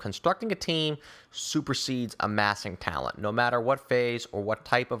team supersedes amassing talent, no matter what phase or what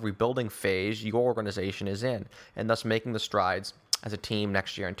type of rebuilding phase your organization is in, and thus making the strides as a team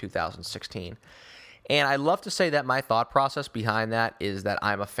next year in 2016. And I love to say that my thought process behind that is that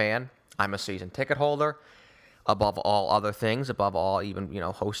I'm a fan. I'm a season ticket holder. Above all other things, above all even,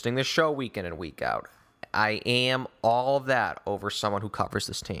 hosting this show week in and week out. I am all of that over someone who covers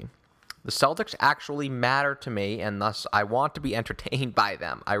this team. The Celtics actually matter to me, and thus I want to be entertained by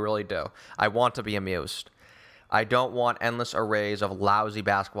them. I really do. I want to be amused. I don't want endless arrays of lousy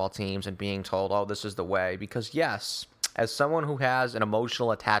basketball teams and being told, oh, this is the way. Because yes, as someone who has an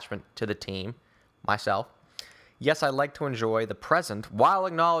emotional attachment to the team, myself, yes, I like to enjoy the present while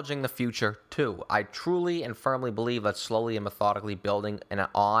acknowledging the future, too. I truly and firmly believe that slowly and methodically building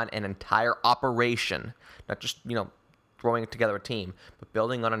on an entire operation, not just, throwing together a team, but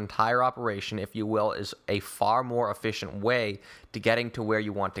building on an entire operation, if you will, is a far more efficient way to getting to where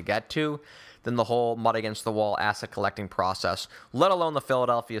you want to get to than the whole mud against the wall asset collecting process, let alone the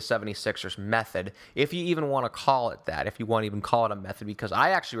Philadelphia 76ers method, if you even want to call it that, if you want to even call it a method, because I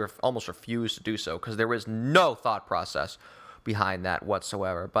actually almost refuse to do so, because there is no thought process behind that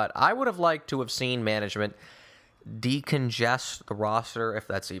whatsoever. But I would have liked to have seen management decongest the roster, if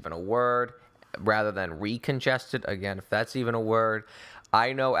that's even a word, rather than recongested, again, if that's even a word.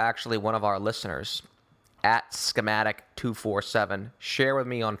 I know actually one of our listeners at Schematic247 share with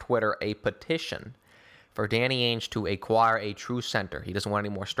me on Twitter a petition for Danny Ainge to acquire a true center. He doesn't want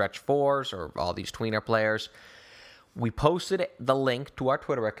any more stretch fours or all these tweener players. We posted the link to our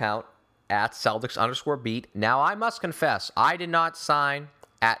Twitter account at Celtics_beat. Now, I must confess, I did not sign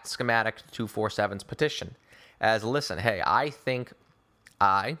at Schematic247's petition. As, listen, hey, I think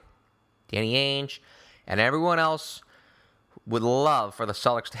Danny Ainge, and everyone else would love for the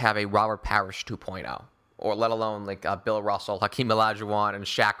Celtics to have a Robert Parrish 2.0, or let alone like Bill Russell, Hakeem Olajuwon, and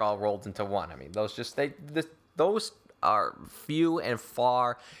Shaq all rolled into one. I mean, those are few and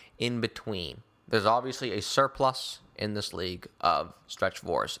far in between. There's obviously a surplus in this league of stretch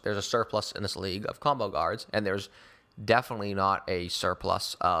fours. There's a surplus in this league of combo guards, and there's definitely not a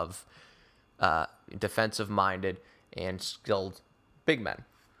surplus of defensive-minded and skilled big men.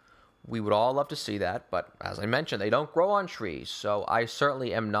 We would all love to see that, but as I mentioned, they don't grow on trees, so I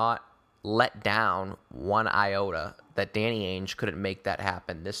certainly am not let down one iota that Danny Ainge couldn't make that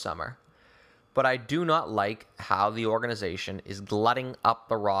happen this summer. But I do not like how the organization is glutting up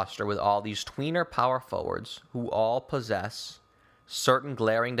the roster with all these tweener power forwards who all possess certain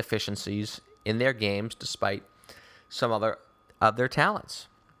glaring deficiencies in their games despite some other of their talents.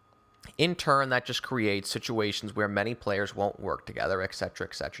 In turn, that just creates situations where many players won't work together, etc.,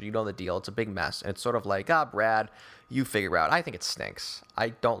 etc. You know the deal. It's a big mess. And it's sort of like, Brad, you figure out. I think it stinks. I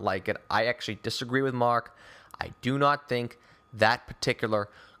don't like it. I actually disagree with Marc. I do not think that particular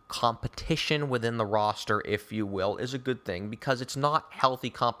competition within the roster, if you will, is a good thing because it's not healthy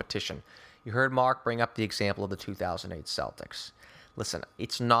competition. You heard Marc bring up the example of the 2008 Celtics. Listen,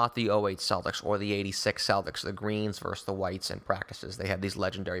 it's not the 08 Celtics or the 86 Celtics, the greens versus the whites in practices. They had these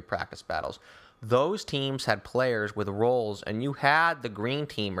legendary practice battles. Those teams had players with roles, and you had the green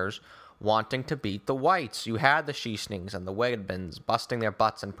teamers wanting to beat the whites. You had the Shiesnings and the Wedbins busting their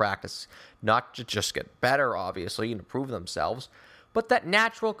butts in practice, not to just get better, obviously, and improve themselves, but that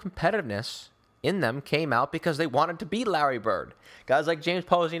natural competitiveness in them came out because they wanted to beat Larry Bird. Guys like James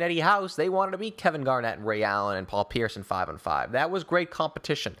Posey and Eddie House, they wanted to beat Kevin Garnett and Ray Allen and Paul Pierce in 5-on-5. That was great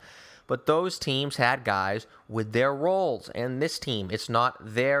competition. But those teams had guys with their roles, and this team, it's not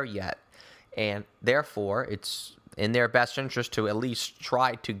there yet. And therefore, it's in their best interest to at least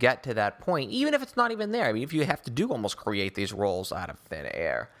try to get to that point, even if it's not even there. I mean, if you have to do almost create these roles out of thin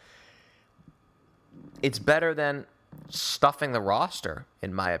air, it's better than stuffing the roster,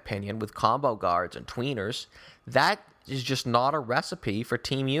 in my opinion, with combo guards and tweeners. That is just not a recipe for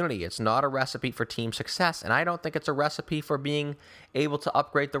team unity. It's not a recipe for team success, and I don't think it's a recipe for being able to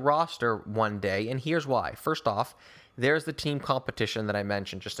upgrade the roster one day, and here's why. First off, there's the team competition that I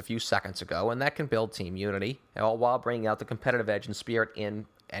mentioned just a few seconds ago, and that can build team unity, all while bringing out the competitive edge and spirit in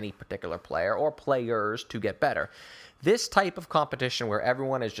any particular player or players to get better. This type of competition where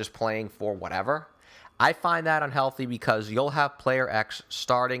everyone is just playing for whatever, I find that unhealthy because you'll have player X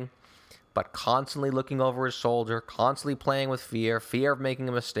starting, but constantly looking over his shoulder, constantly playing with fear of making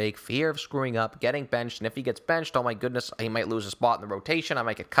a mistake, fear of screwing up, getting benched, and if he gets benched, oh my goodness, he might lose a spot in the rotation, I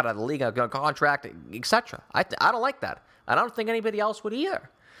might get cut out of the league, I'll get a contract, etc. I don't like that. I don't think anybody else would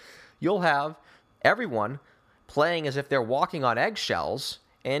either. You'll have everyone playing as if they're walking on eggshells,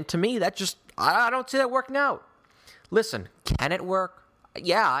 and to me, that just, I don't see that working out. Listen, can it work?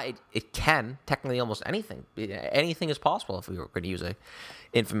 Yeah, it can. Technically, almost anything. Anything is possible if we were going to use a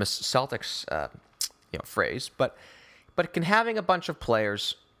infamous Celtics phrase. But can having a bunch of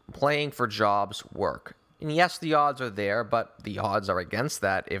players playing for jobs work? And yes, the odds are there, but the odds are against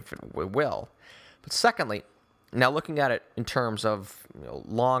that if it will. But secondly, now looking at it in terms of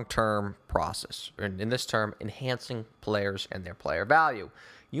long-term process, and in this term, enhancing players and their player value.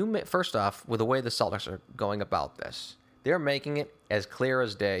 First off, with the way the Celtics are going about this, they're making it as clear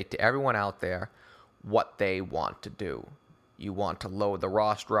as day to everyone out there what they want to do. You want to load the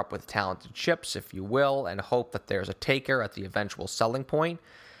roster up with talented chips, if you will, and hope that there's a taker at the eventual selling point.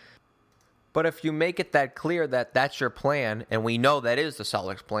 But if you make it that clear that that's your plan, and we know that is the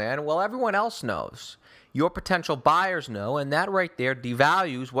Celtics plan, well, everyone else knows. Your potential buyers know, and that right there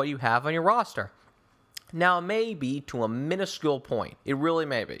devalues what you have on your roster. Now, it may be to a minuscule point. It really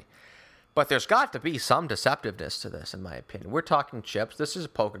may be. But there's got to be some deceptiveness to this, in my opinion. We're talking chips. This is a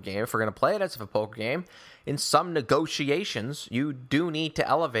poker game. If we're going to play it as a poker game, in some negotiations, you do need to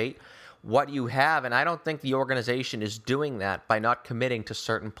elevate what you have, and I don't think the organization is doing that by not committing to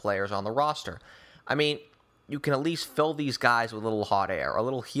certain players on the roster. I mean, you can at least fill these guys with a little hot air, a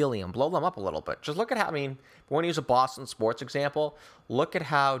little helium, blow them up a little bit. Just look at how, we want to use a Boston sports example. Look at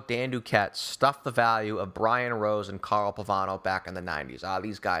how Dan Duquette stuffed the value of Brian Rose and Carl Pavano back in the 90s.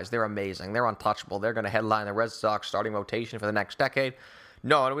 These guys, they're amazing. They're untouchable. They're going to headline the Red Sox starting rotation for the next decade.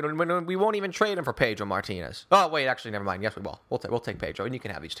 No, we won't even trade him for Pedro Martinez. Oh, wait, actually, never mind. Yes, we will. We'll take Pedro, and you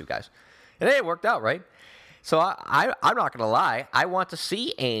can have these two guys. And it worked out, right? So I'm not going to lie. I want to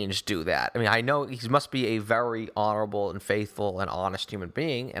see Ainge do that. I know he must be a very honorable and faithful and honest human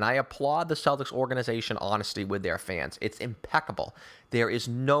being, and I applaud the Celtics organization honesty with their fans. It's impeccable. There is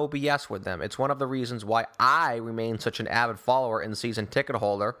no BS with them. It's one of the reasons why I remain such an avid follower and season ticket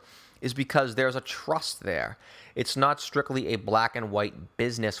holder, is because there's a trust there. It's not strictly a black and white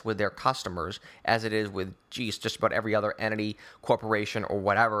business with their customers as it is with, just about every other entity, corporation, or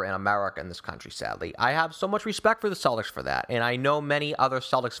whatever in America in this country, sadly. I have so much respect for the Celtics for that, and I know many other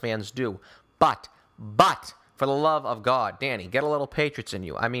Celtics fans do. But, for the love of God, Danny, get a little Patriots in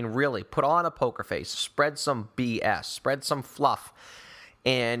you. Really, put on a poker face, spread some BS, spread some fluff,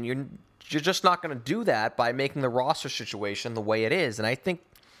 and you're just not going to do that by making the roster situation the way it is, and I think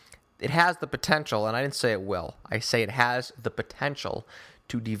it has the potential, and I didn't say it will, I say it has the potential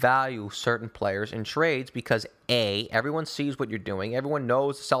to devalue certain players in trades because A, everyone sees what you're doing. Everyone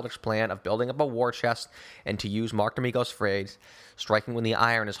knows the Celtics' plan of building up a war chest, and to use Marc D'Amico's phrase, striking when the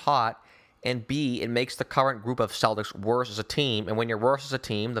iron is hot. And B, it makes the current group of Celtics worse as a team, and when you're worse as a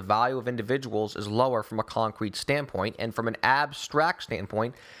team, the value of individuals is lower from a concrete standpoint, and from an abstract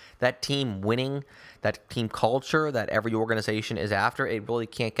standpoint, that team winning, that team culture that every organization is after, it really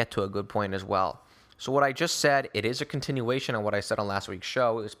can't get to a good point as well. So what I just said, it is a continuation of what I said on last week's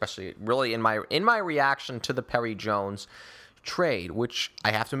show, especially really in my reaction to the Perry Jones trade, which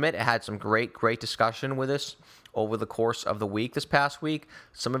I have to admit, it had some great discussion with us over the course of the week this past week.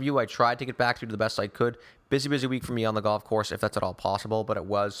 Some of you I tried to get back to the best I could. Busy week for me on the golf course, if that's at all possible, but it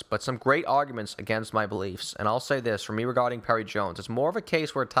was. But some great arguments against my beliefs. And I'll say this, for me regarding Perry Jones, it's more of a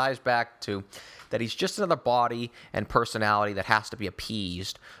case where it ties back to that he's just another body and personality that has to be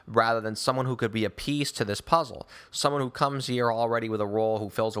appeased, rather than someone who could be a piece to this puzzle. Someone who comes here already with a role, who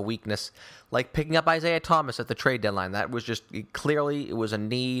fills a weakness, like picking up Isaiah Thomas at the trade deadline. That was just, clearly it was a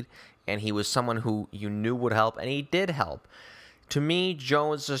need, and he was someone who you knew would help, and he did help. To me,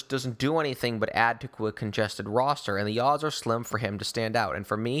 Jones just doesn't do anything but add to a congested roster, and the odds are slim for him to stand out. And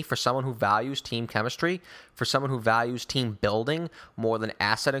for me, for someone who values team chemistry, for someone who values team building more than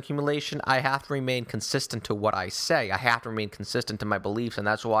asset accumulation, I have to remain consistent to what I say. I have to remain consistent to my beliefs, and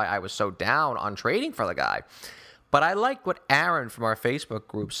that's why I was so down on trading for the guy. But I like what Aaron from our Facebook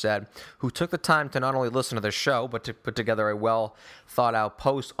group said, who took the time to not only listen to the show, but to put together a well-thought-out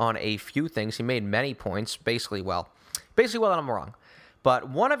post on a few things. He made many points, basically well, and I'm wrong. But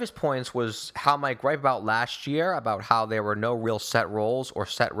one of his points was how my gripe about last year, about how there were no real set roles or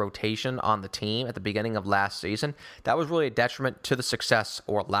set rotation on the team at the beginning of last season, that was really a detriment to the success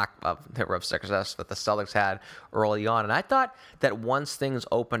or lack of success that the Celtics had early on. And I thought that once things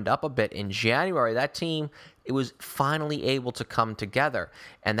opened up a bit in January, that team, it was finally able to come together,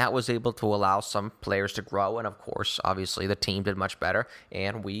 and that was able to allow some players to grow, and of course, obviously, the team did much better,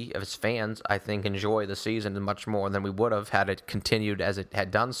 and we, as fans, I think, enjoy the season much more than we would have had it continued as it had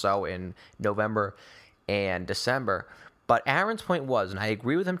done so in November and December. But Aaron's point was, and I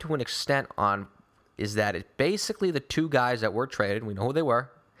agree with him to an extent on, is that it basically the two guys that were traded, we know who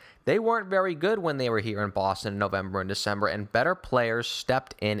they weren't very good when they were here in Boston in November and December, and better players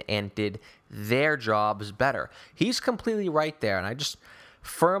stepped in and did their jobs better. He's completely right there, and I just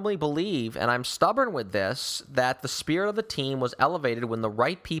firmly believe, and I'm stubborn with this, that the spirit of the team was elevated when the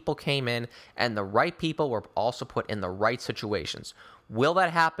right people came in and the right people were also put in the right situations. Will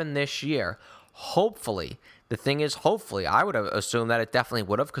that happen this year? Hopefully, the thing is, hopefully, I would have assumed that it definitely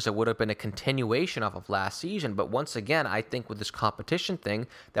would have, because it would have been a continuation of last season. But once again, I think with this competition thing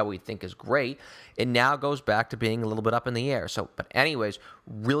that we think is great, it now goes back to being a little bit up in the air. So, but anyways,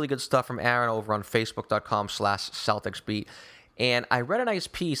 really good stuff from Aaron over on Facebook.com/CelticsBeat. And I read a nice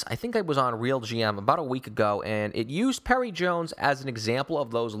piece, I think it was on Real GM about a week ago, and it used Perry Jones as an example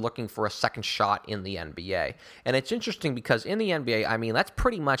of those looking for a second shot in the NBA. And it's interesting because in the NBA, I mean, that's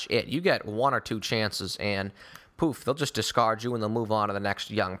pretty much it. You get one or two chances, and poof, they'll just discard you and they'll move on to the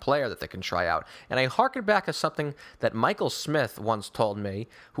next young player that they can try out. And I harken back to something that Michael Smith once told me,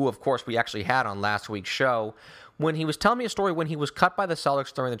 who, of course, we actually had on last week's show, when he was telling me a story when he was cut by the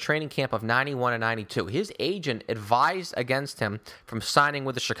Celtics during the training camp of 91 and 92. His agent advised against him from signing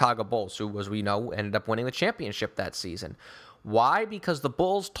with the Chicago Bulls, who, as we know, ended up winning the championship that season. Why? Because the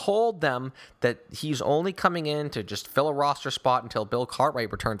Bulls told them that he's only coming in to just fill a roster spot until Bill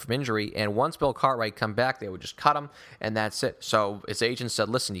Cartwright returned from injury, and once Bill Cartwright come back, they would just cut him, and that's it. So his agent said,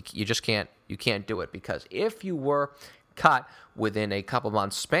 listen, you just can't do it, because if you were cut within a couple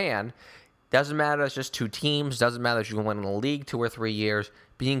months span, doesn't matter, it's just two teams. Doesn't matter if you win in the league 2 or 3 years.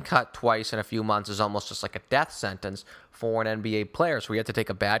 Being cut twice in a few months is almost just like a death sentence for an NBA player. So he had to take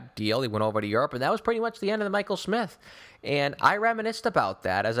a bad deal. He went over to Europe, and that was pretty much the end of the Michael Smith. And I reminisced about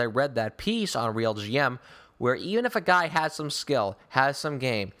that as I read that piece on Real GM, where even if a guy has some skill, has some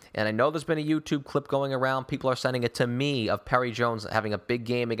game, and I know there's been a YouTube clip going around, people are sending it to me, of Perry Jones having a big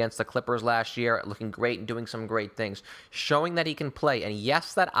game against the Clippers last year, looking great and doing some great things, showing that he can play. And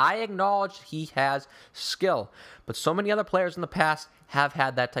yes, that I acknowledge he has skill, but so many other players in the past have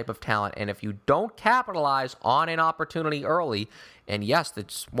had that type of talent. And if you don't capitalize on an opportunity early, and yes,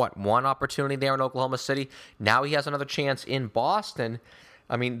 it's one opportunity there in Oklahoma City, now he has another chance in Boston.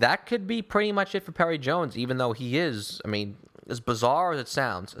 I mean, that could be pretty much it for Perry Jones, even though he is, I mean, as bizarre as it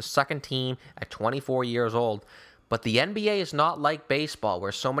sounds, a second team at 24 years old. But the NBA is not like baseball,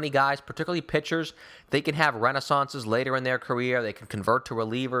 where so many guys, particularly pitchers, they can have renaissances later in their career. They can convert to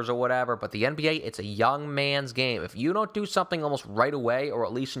relievers or whatever. But the NBA, it's a young man's game. If you don't do something almost right away, or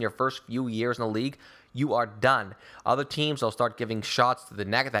at least in your first few years in the league, you are done. Other teams, they'll start giving shots to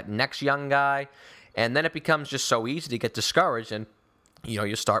that next young guy. And then it becomes just so easy to get discouraged, and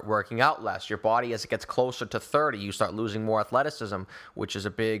you start working out less. Your body, as it gets closer to 30, you start losing more athleticism, which is a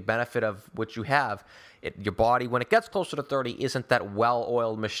big benefit of what you have. Your body, when it gets closer to 30, isn't that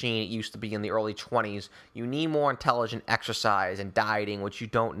well-oiled machine it used to be in the early 20s. You need more intelligent exercise and dieting, which you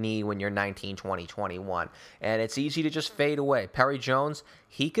don't need when you're 19, 20, 21. And it's easy to just fade away. Perry Jones,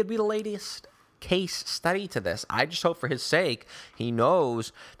 he could be the latest case study to this. I just hope for his sake, he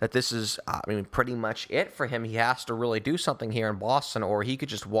knows that this is pretty much it for him. He has to really do something here in Boston, or he could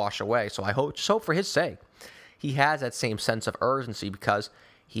just wash away. So I hope for his sake, he has that same sense of urgency, because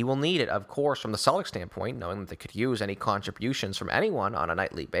he will need it, of course, from the Celtics standpoint, knowing that they could use any contributions from anyone on a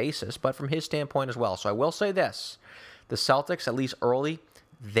nightly basis, but from his standpoint as well. So I will say this, the Celtics, at least early,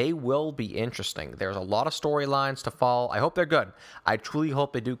 they will be interesting. There's a lot of storylines to follow. I hope they're good. I truly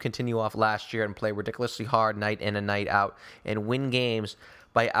hope they do continue off last year and play ridiculously hard night in and night out and win games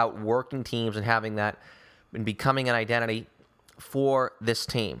by outworking teams and having that and becoming an identity for this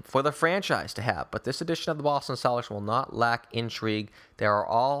team, for the franchise to have. But this edition of the Boston Celtics will not lack intrigue. There are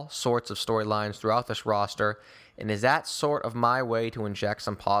all sorts of storylines throughout this roster. And is that sort of my way to inject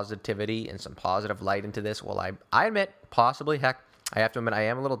some positivity and some positive light into this? Well, I admit, possibly, heck, I have to admit, I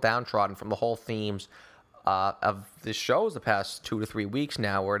am a little downtrodden from the whole themes of the shows the past 2 to 3 weeks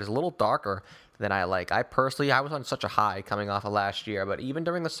now, where it is a little darker than I like. I was on such a high coming off of last year, but even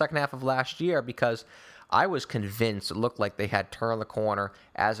during the second half of last year, because I was convinced it looked like they had turned the corner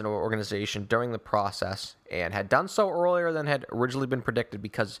as an organization during the process, and had done so earlier than had originally been predicted,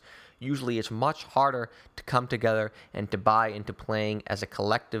 because usually it's much harder to come together and to buy into playing as a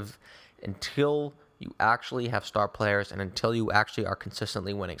collective until you actually have star players and until you actually are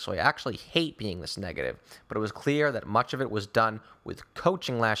consistently winning. So I actually hate being this negative, but it was clear that much of it was done with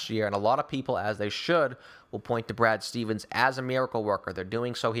coaching last year, and a lot of people, as they should, will point to Brad Stevens as a miracle worker. They're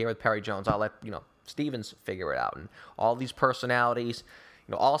doing so here with Perry Jones. I'll let Stevens figure it out. And all these personalities,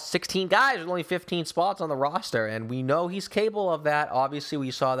 all 16 guys, there's only 15 spots on the roster, and we know he's capable of that. Obviously,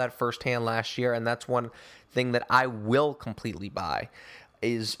 we saw that firsthand last year, and that's one thing that I will completely buy,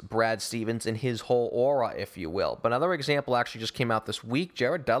 is Brad Stevens and his whole aura, if you will. But another example actually just came out this week.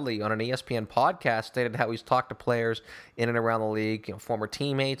 Jared Dudley on an ESPN podcast stated how he's talked to players in and around the league, former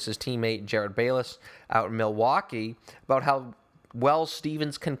teammates, his teammate Jared Bayless out in Milwaukee, about how well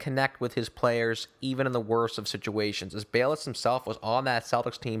Stevens can connect with his players even in the worst of situations. As Bayless himself was on that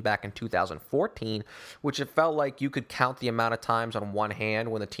Celtics team back in 2014, which it felt like you could count the amount of times on one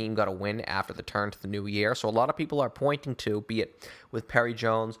hand when the team got a win after the turn to the new year. So a lot of people are pointing to, be it with Perry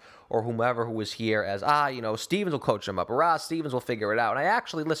Jones or whomever who was here, as, Stevens will coach him up, or Stevens will figure it out. And I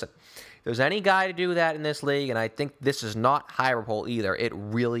actually, listen, if there's any guy to do that in this league, and I think this is not Hyperpole either, it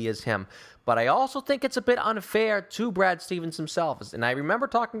really is him. But I also think it's a bit unfair to Brad Stevens himself. And I remember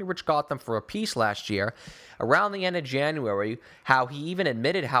talking to Rich Gotham for a piece last year, around the end of January, how he even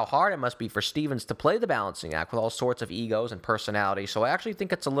admitted how hard it must be for Stevens to play the balancing act with all sorts of egos and personalities. So I actually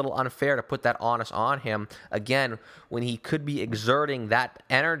think it's a little unfair to put that onus on him, again, when he could be exerting that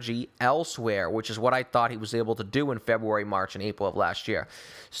energy elsewhere, which is what I thought he was able to do in February, March, and April of last year.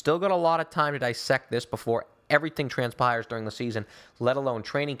 Still got a lot of time to dissect this before everything transpires during the season, let alone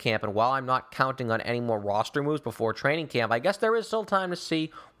training camp. And while I'm not counting on any more roster moves before training camp, I guess there is still time to see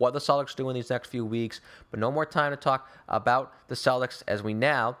what the Celtics do in these next few weeks. But no more time to talk about the Celtics, as we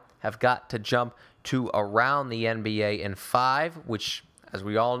now have got to jump to around the NBA in 5, which, as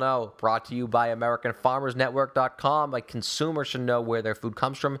we all know, brought to you by AmericanFarmersNetwork.com. Like, consumers should know where their food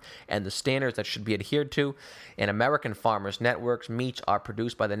comes from and the standards that should be adhered to. And American Farmers Network's meats are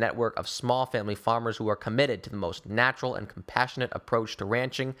produced by the network of small family farmers who are committed to the most natural and compassionate approach to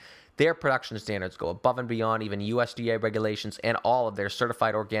ranching. Their production standards go above and beyond even USDA regulations, and all of their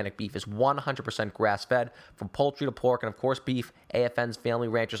certified organic beef is 100% grass-fed. From poultry to pork and, of course, beef, AFN's family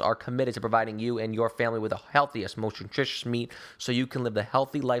ranchers are committed to providing you and your family with the healthiest, most nutritious meat so you can live the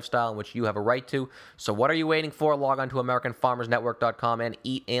healthy lifestyle in which you have a right to. So what are you waiting for? Log on to AmericanFarmersNetwork.com and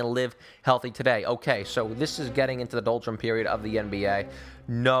eat and live healthy today. Okay, so this is getting into the doldrum period of the NBA.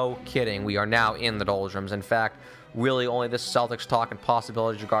 No kidding. We are now in the doldrums. In fact, really only this Celtics talk and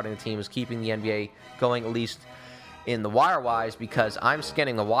possibilities regarding the team is keeping the NBA going, at least in the wire-wise, because I'm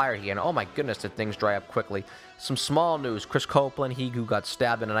scanning the wire here, and oh my goodness, did things dry up quickly. Some small news. Chris Copeland, he who got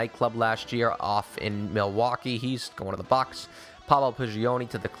stabbed in a nightclub last year off in Milwaukee, he's going to the Bucks. Pablo Prigioni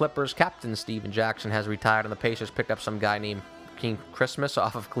to the Clippers. Captain Steven Jackson has retired, and the Pacers picked up some guy named King Christmas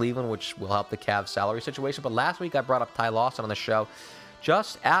off of Cleveland, which will help the Cavs' salary situation. But last week I brought up Ty Lawson on the show.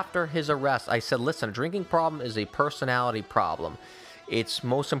 Just after his arrest, I said, listen, a drinking problem is a personality problem. It's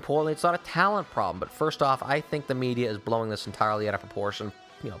most importantly, it's not a talent problem. But first off, I think the media is blowing this entirely out of proportion.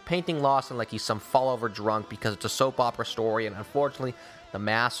 Painting Lawson like he's some fall-over drunk because it's a soap opera story, and unfortunately, the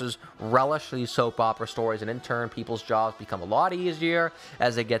masses relish these soap opera stories, and in turn, people's jobs become a lot easier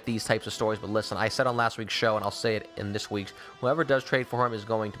as they get these types of stories. But listen, I said on last week's show, and I'll say it in this week's, whoever does trade for him is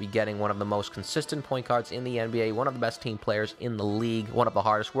going to be getting one of the most consistent point guards in the NBA, one of the best team players in the league, one of the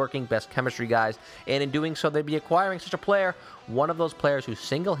hardest working, best chemistry guys, and in doing so, they'd be acquiring such a player, one of those players who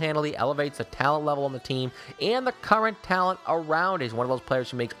single-handedly elevates the talent level on the team and the current talent around. He's one of those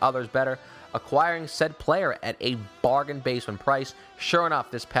players who makes others better, acquiring said player at a bargain basement price. Sure enough,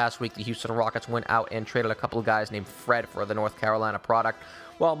 this past week, the Houston Rockets went out and traded a couple of guys named Fred for the North Carolina product.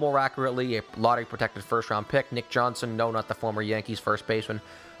 Well, more accurately, a lottery-protected first-round pick. Nick Johnson, no, not the former Yankees first baseman.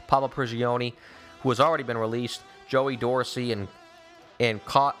 Pablo Prigioni, who has already been released. Joey Dorsey and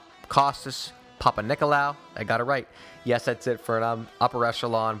Kostas Papanikolaou. I got it right. Yes, that's it for an upper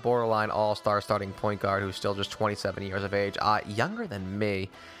echelon, borderline all-star starting point guard who's still just 27 years of age. Younger than me.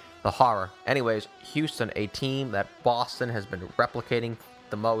 The horror. Anyways, Houston, a team that Boston has been replicating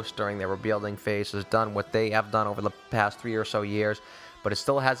the most during their rebuilding phase, has done what they have done over the past 3 or so years, but it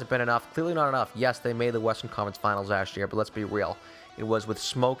still hasn't been enough. Clearly not enough. Yes, they made the Western Conference Finals last year, but let's be real. It was with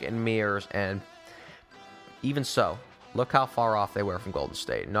smoke and mirrors, and even so, look how far off they were from Golden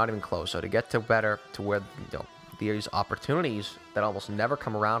State. Not even close. So to get to better, to where these opportunities that almost never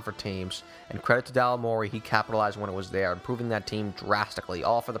come around for teams, and credit to Daryl Morey, he capitalized when it was there, improving that team drastically,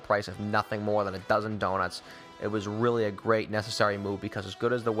 all for the price of nothing more than a dozen donuts. It was really a great, necessary move, because as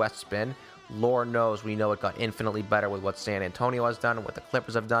good as the West's been, Lord knows we know it got infinitely better with what San Antonio has done and what the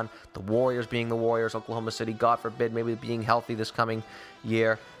Clippers have done, the Warriors being the Warriors, Oklahoma City, God forbid, maybe being healthy this coming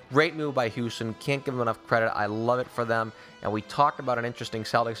year. Great move by Houston. Can't give them enough credit. I love it for them. And we talked about an interesting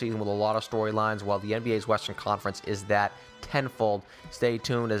Celtics season with a lot of storylines, while the NBA's Western Conference is that tenfold. Stay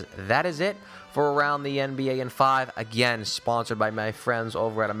tuned, as that is it for Around the NBA in 5. Again, sponsored by my friends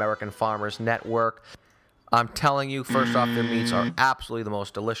over at American Farmers Network. I'm telling you, first off, their meats are absolutely the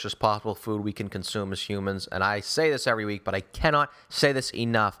most delicious possible food we can consume as humans. And I say this every week, but I cannot say this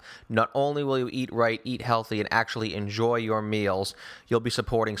enough. Not only will you eat right, eat healthy, and actually enjoy your meals, you'll be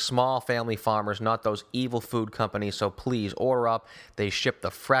supporting small family farmers, not those evil food companies. So please order up. They ship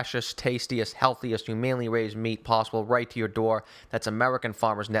the freshest, tastiest, healthiest, humanely raised meat possible right to your door. That's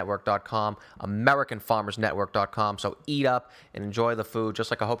AmericanFarmersNetwork.com, AmericanFarmersNetwork.com. So eat up and enjoy the food,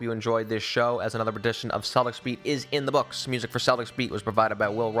 just like I hope you enjoyed this show, as another edition of Celtics Beat is in the books. Music for Celtics Beat was provided by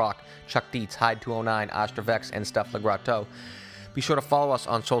Will Rock, Chuck Dietz, Hyde209, Ostrovex, and Steph Legrotto. Be sure to follow us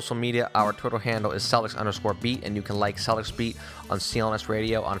on social media. Our Twitter handle is Celtics_Beat, and you can like Celtics Beat on CLNS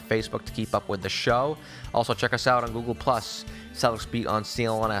Radio on Facebook to keep up with the show. Also, check us out on Google+, Celtics Beat on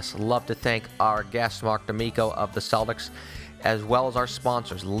CLNS. Love to thank our guest, Marc D'Amico of the Celtics, as well as our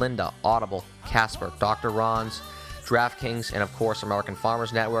sponsors, Lynda, Audible, Casper, Dr. Ron's, DraftKings, and of course, American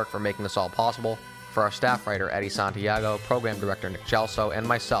Farmers Network for making this all possible. For our staff writer, Eddie Santiago, program director, Nick Gelso, and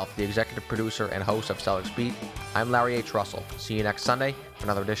myself, the executive producer and host of Celtics Beat, I'm Larry H. Russell. See you next Sunday for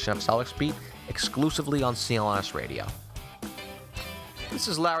another edition of Celtics Beat, exclusively on CLNS Radio. This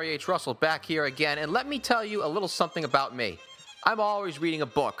is Larry H. Russell back here again, and let me tell you a little something about me. I'm always reading a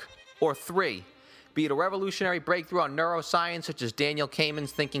book, or three. Be it a revolutionary breakthrough on neuroscience such as Daniel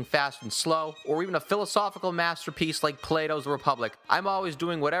Kahneman's Thinking Fast and Slow, or even a philosophical masterpiece like Plato's The Republic, I'm always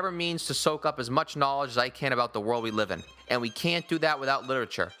doing whatever means to soak up as much knowledge as I can about the world we live in. And we can't do that without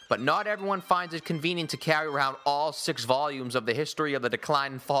literature. But not everyone finds it convenient to carry around all 6 volumes of the history of the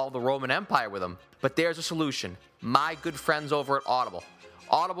decline and fall of the Roman Empire with them. But there's a solution. My good friends over at Audible.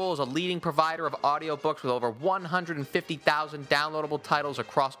 Audible is a leading provider of audiobooks with over 150,000 downloadable titles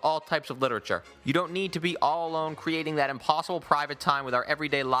across all types of literature. You don't need to be all alone creating that impossible private time with our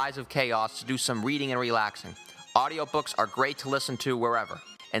everyday lives of chaos to do some reading and relaxing. Audiobooks are great to listen to wherever.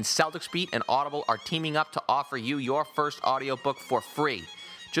 And Celtics Beat and Audible are teaming up to offer you your first audiobook for free.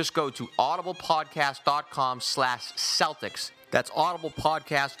 Just go to audiblepodcast.com/Celtics. That's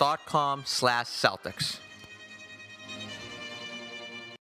audiblepodcast.com/Celtics.